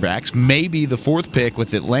quarterbacks. Maybe the 4th pick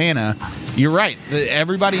with Atlanta. You're right.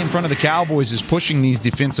 Everybody in front of the Cowboys is pushing these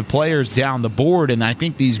defensive players down the board, and I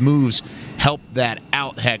think these moves help that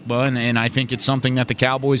out, Heckma, and I think it's something that the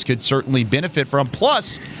Cowboys could certainly benefit from.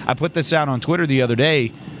 Plus, I put this out on Twitter the other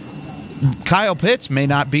day, Kyle Pitts may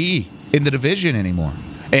not be in the division anymore,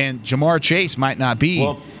 and Jamar Chase might not be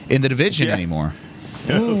in the division anymore.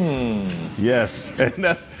 Yes,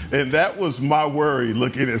 and that was my worry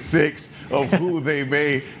looking at 6 of who they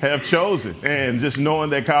may have chosen, and just knowing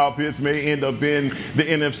that Kyle Pitts may end up in the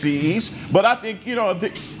NFC East. But I think,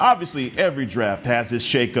 obviously every draft has its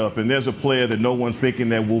shakeup, and there's a player that no one's thinking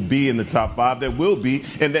that will be in the top 5 that will be,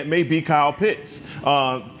 and that may be Kyle Pitts.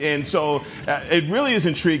 And so it really is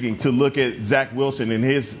intriguing to look at Zach Wilson and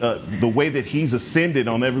his the way that he's ascended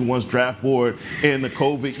on everyone's draft board in the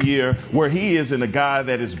COVID year, where he is a guy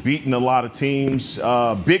that has beaten a lot of teams,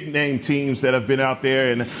 big name teams that have been out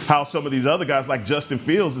there, and how some of these other guys like Justin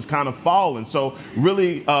Fields has kind of fallen. So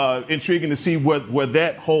really intriguing to see where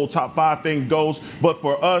that whole top 5 thing goes. But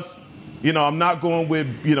for us, I'm not going with,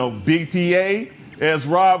 BPA. As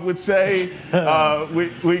Rob would say,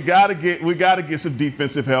 we gotta get some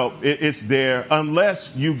defensive help. It's there,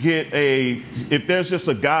 unless you get if there's just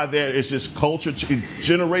a guy there, it's just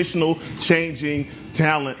generational changing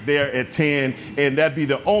talent there at 10, and that'd be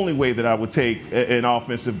the only way that I would take an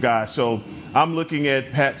offensive guy. So I'm looking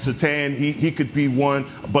at Pat Surtain. He could be one,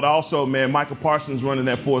 but also, man, Michael Parsons running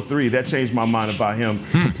that 4-3. That changed my mind about him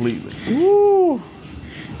completely. Ooh.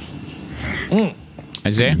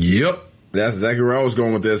 Isaiah? Yep. That's exactly where I was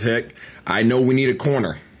going with this, Heck. I know we need a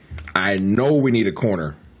corner.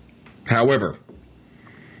 However,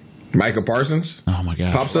 Micah Parsons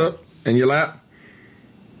pops up in your lap.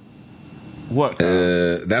 What?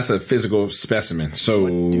 That's a physical specimen. So,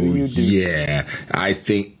 yeah, I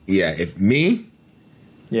think, if me,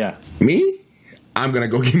 I'm going to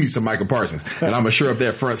go give me some Micah Parsons. And I'm going to shore up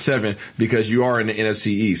that front 7 because you are in the NFC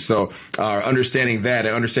East. So understanding that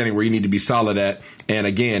and understanding where you need to be solid at. And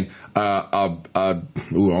again, I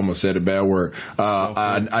almost said a bad word.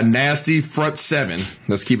 A nasty front 7.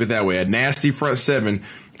 Let's keep it that way. A nasty front 7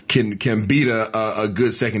 can beat a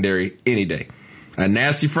good secondary any day. A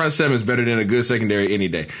nasty front 7 is better than a good secondary any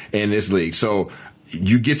day in this league. So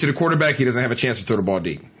you get to the quarterback, he doesn't have a chance to throw the ball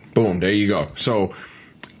deep. Boom, there you go. So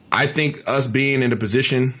I think us being in the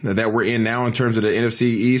position that we're in now in terms of the NFC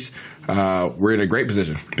East, we're in a great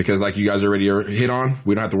position because, like you guys already hit on,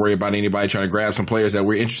 we don't have to worry about anybody trying to grab some players that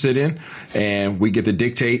we're interested in, and we get to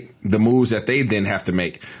dictate the moves that they then have to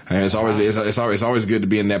make. And it's always good to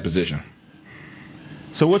be in that position.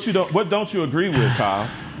 So what don't you agree with, Kyle?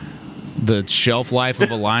 The shelf life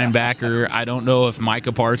of a linebacker. I don't know if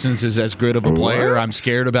Micah Parsons is as good of a player. I'm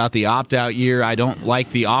scared about the opt-out year. I don't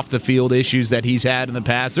like the off-the-field issues that he's had in the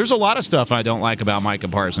past. There's a lot of stuff I don't like about Micah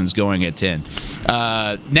Parsons going at 10.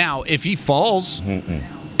 Now, if he falls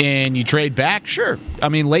and you trade back, sure. I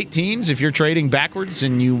mean, late teens, if you're trading backwards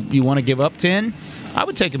and you want to give up 10, I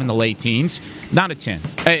would take him in the late teens, not at 10.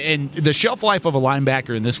 And the shelf life of a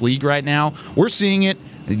linebacker in this league right now, we're seeing it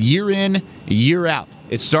year in, year out.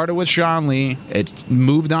 It started with Sean Lee. It's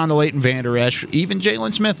moved on to Leighton Vander Esch, even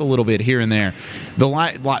Jalen Smith a little bit here and there.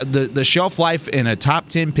 The shelf life in a top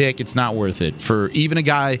 10 pick, it's not worth it for even a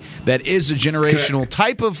guy that is a generational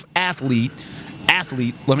type of athlete.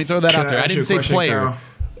 Let me throw that out there. I didn't say player.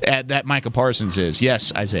 that Micah Parsons is.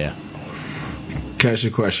 Yes, Isaiah. Can I ask you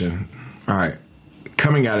a question? All right.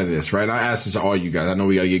 Coming out of this, right? I asked this to all you guys. I know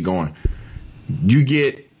we got to get going. You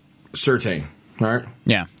get Surtain, right?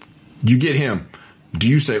 Yeah. You get him. Do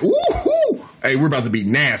you say, ooh, hey, we're about to be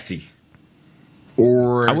nasty?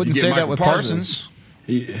 Or I wouldn't say that with Parsons.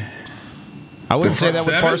 I wouldn't say that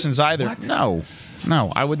with Parsons either. What?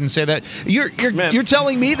 No, I wouldn't say that. You're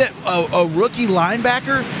telling me that a rookie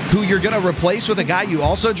linebacker who you're going to replace with a guy you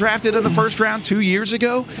also drafted in the first round 2 years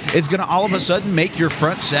ago is going to all of a sudden make your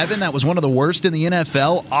front seven that was one of the worst in the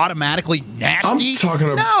NFL automatically nasty? I'm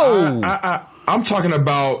talking about I'm talking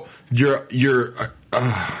about your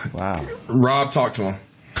wow. Rob, talk to him.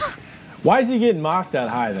 Why is he getting mocked that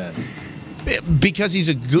high then? Because he's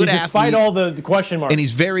a good athlete. Despite all the question marks. And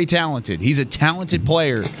he's very talented. He's a talented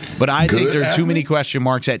player. But I think there are too many question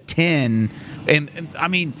marks at 10. And I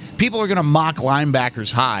mean, people are going to mock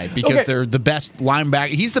linebackers high because they're the best linebacker.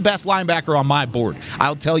 He's the best linebacker on my board.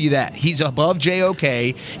 I'll tell you that. He's above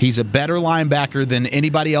JOK. He's a better linebacker than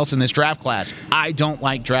anybody else in this draft class. I don't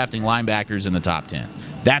like drafting linebackers in the top 10.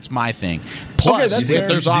 That's my thing. Plus, if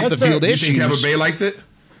there's off-the-field issues. You think Tampa Bay likes it?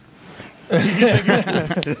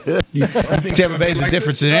 Tampa Bay's a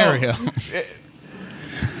different scenario.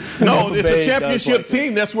 No, it's a championship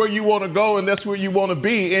team. That's where you want to go, and that's where you want to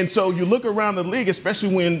be. And so you look around the league,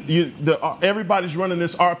 especially when everybody's running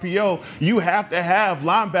this RPO, you have to have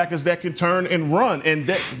linebackers that can turn and run, and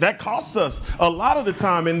that costs us a lot of the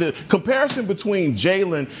time. And the comparison between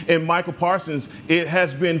Jalen and Michael Parsons, it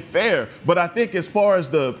has been fair. But I think as far as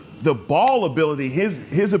the ball ability,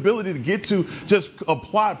 his ability to get to just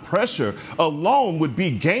apply pressure alone would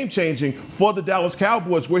be game-changing for the Dallas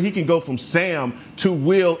Cowboys, where he can go from Sam to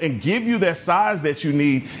Will and give you that size that you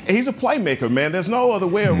need. And he's a playmaker, man. There's no other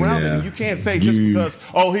way around it. And you can't say just because,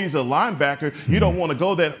 he's a linebacker, you don't want to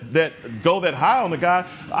go that high on the guy.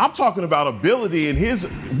 I'm talking about ability and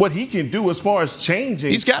what he can do as far as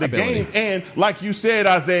changing the game. And like you said,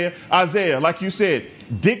 Isaiah, like you said,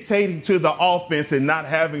 dictating to the offense and not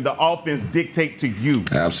having the offense dictate to you.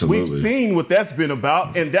 Absolutely. We've seen what that's been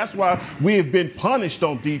about, and that's why we have been punished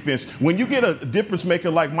on defense. When you get a difference maker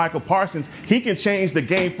like Michael Parsons, he can change the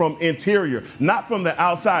game from interior, not from the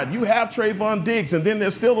outside. You have Trayvon Diggs, and then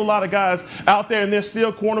there's still a lot of guys out there, and there's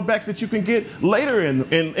still cornerbacks that you can get later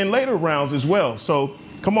in later rounds as well. So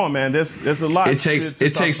come on, man. There's a lot. It takes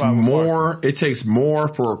more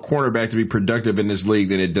for a cornerback to be productive in this league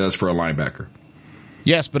than it does for a linebacker.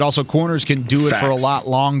 Yes, but also corners can do it for a lot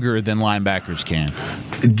longer than linebackers can.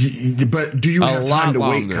 But do you have time to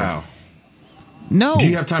wait, Kyle? No. Do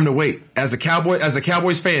you have time to wait? As a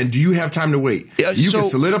Cowboys fan, do you have time to wait? You can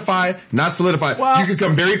solidify, not solidify. Well, you can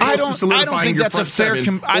come very close to solidifying your front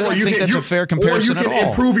seven. I don't think that's a fair comparison at all. Or you can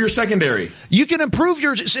improve your secondary. You can improve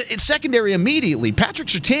your secondary immediately. Patrick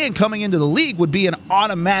Surtain coming into the league would be an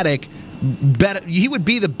automatic better. He would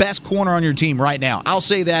be the best corner on your team right now. I'll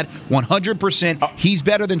say that 100%. He's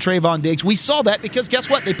better than Trayvon Diggs. We saw that because guess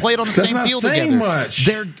what? They played on the same field together. Much.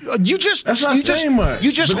 You just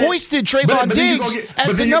hoisted Trayvon Diggs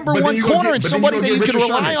as the number one corner and somebody that you can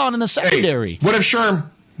rely on in the secondary. What if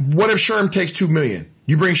Sherm takes $2 million?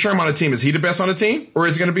 You bring Sherm on the team. Is he the best on the team, or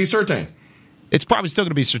is it going to be Surtain? It's probably still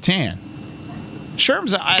going to be Surtain.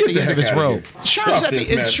 Sherm's at the end of his rope.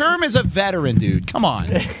 Sherm is a veteran, dude. Come on.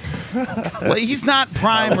 Well, he's not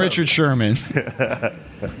prime Richard Sherman.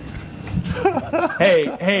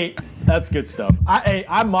 Hey, that's good stuff.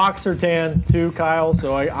 I mock Surtain too, Kyle.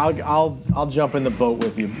 So I'll jump in the boat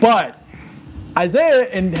with you. But Isaiah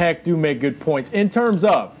and Heck do make good points in terms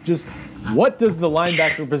of just what does the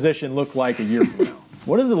linebacker position look like a year from now?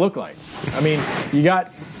 What does it look like? I mean, you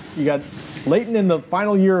got Leighton in the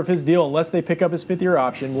final year of his deal, unless they pick up his fifth-year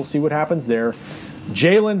option. We'll see what happens there.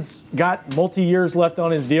 Jalen's got multi-years left on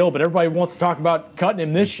his deal, but everybody wants to talk about cutting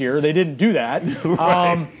him this year. They didn't do that.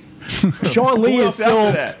 Right. Sean Lee is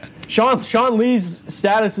still Sean Lee's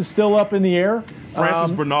status is still up in the air.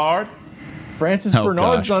 Francis Bernard.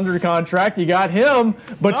 Bernard's under contract. You got him,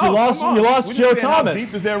 but you lost Joe Thomas. How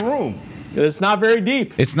deep is that room? It's not very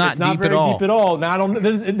deep. It's not deep at all. Deep at all. Now,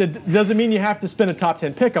 it doesn't mean you have to spend a top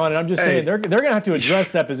 10 pick on it. I'm just saying they're going to have to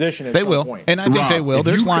address that position at some point. And I think they will.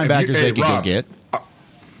 There's linebackers they can go get.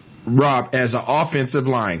 Rob, as an offensive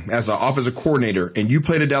coordinator, and you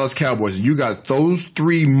play the Dallas Cowboys, and you got those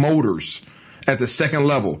three motors at the second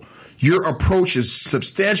level, your approach is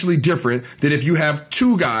substantially different than if you have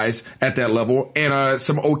two guys at that level and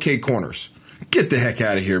some okay corners. Get the heck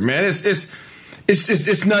out of here, man.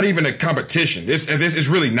 It's not even a competition. It's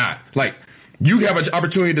really not. Like, You have an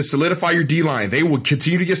opportunity to solidify your D-line. They will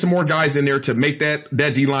continue to get some more guys in there to make that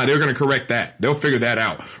D-line. They're going to correct that. They'll figure that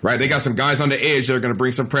out, right? They got some guys on the edge that are going to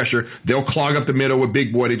bring some pressure. They'll clog up the middle with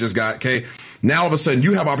Big Boy they just got, okay? Now, all of a sudden,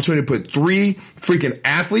 you have an opportunity to put 3 freaking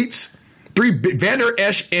athletes. 3 Vander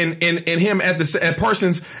Esch and him at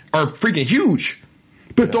Parsons are freaking huge.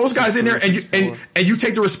 Put those guys in there and you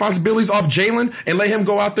take the responsibilities off Jalen and let him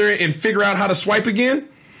go out there and figure out how to swipe again.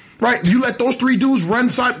 Right, you let those 3 dudes run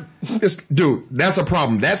side. Dude, that's a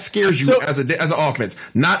problem. That scares you as an offense,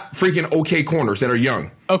 not freaking okay corners that are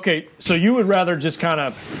young. Okay, so you would rather just kind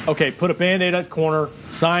of put a Band-Aid at corner,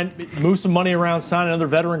 move some money around, sign another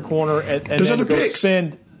veteran corner, and there's then other go picks.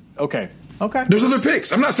 spend. Okay. There's other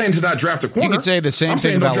picks. I'm not saying to not draft a corner. You could say the same I'm thing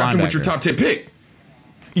saying about don't draft him with linebacker. your top 10 pick.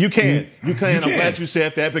 You can. I'm glad you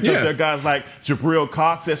said that because there are guys like Jabril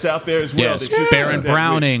Cox that's out there as well. Yes, Baron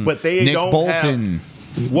Browning, but they Nick don't Bolton.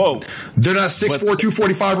 Whoa. They're not 6'4",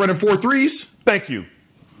 245 running 4 threes. Thank you.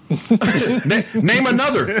 Name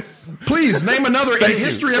another. Please, name another in the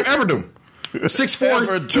history of Everdom.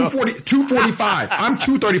 6'4", 245. I'm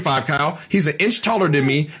 235, Kyle. He's an inch taller than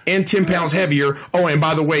me and 10 pounds heavier. Oh, and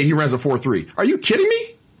by the way, he runs a 4.3. Are you kidding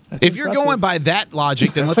me? If you're going by that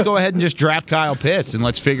logic, then let's go ahead and just draft Kyle Pitts and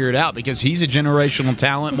let's figure it out because he's a generational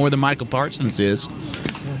talent more than Michael Parsons is.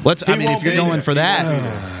 If you're going for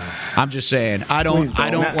that, I'm just saying I don't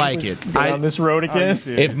like it. On this road again.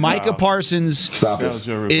 If Micah Parsons Parsons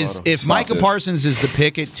is the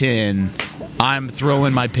pick at 10, I'm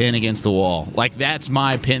throwing my pin against the wall. Like that's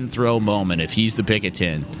my pin throw moment. If he's the pick at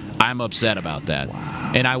 10. I'm upset about that,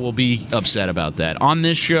 and I will be upset about that on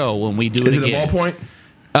this show when we do it again. Is it a ballpoint?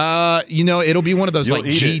 It'll be one of those You'll like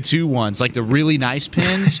eat G2 ones, like the really nice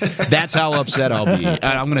pins. That's how upset I'll be.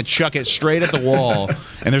 I'm going to chuck it straight at the wall,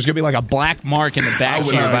 and there's going to be like a black mark in the back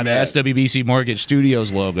here by the SWBC Mortgage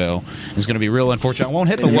Studios logo. It's going to be real unfortunate. I won't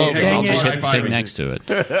hit the logo. I'll just hit the thing next to it.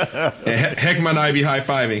 Heckma and I be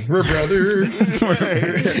high-fiving. We're brothers.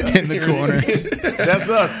 In the corner. That's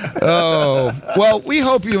us. Oh, well, we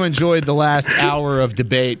hope you enjoyed the last hour of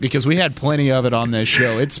debate because we had plenty of it on this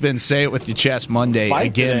show. It's been Say It With Your Chest Monday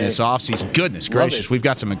again this offseason. Goodness gracious, we've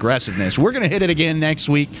got some aggressiveness. We're going to hit it again next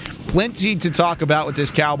week. Plenty to talk about with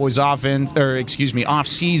this Cowboys offseason.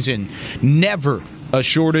 Never a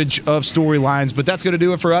shortage of storylines, but that's going to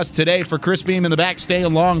do it for us today. For Chris Beam in the back,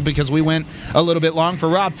 staying long because we went a little bit long. For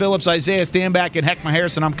Rob Phillips, Isaiah Stanback, and Heckma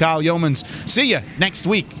Harrison, I'm Kyle Yeomans. See you next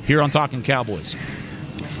week here on Talking Cowboys.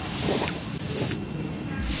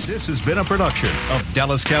 This has been a production of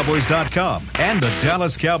DallasCowboys.com and the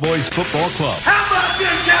Dallas Cowboys Football Club.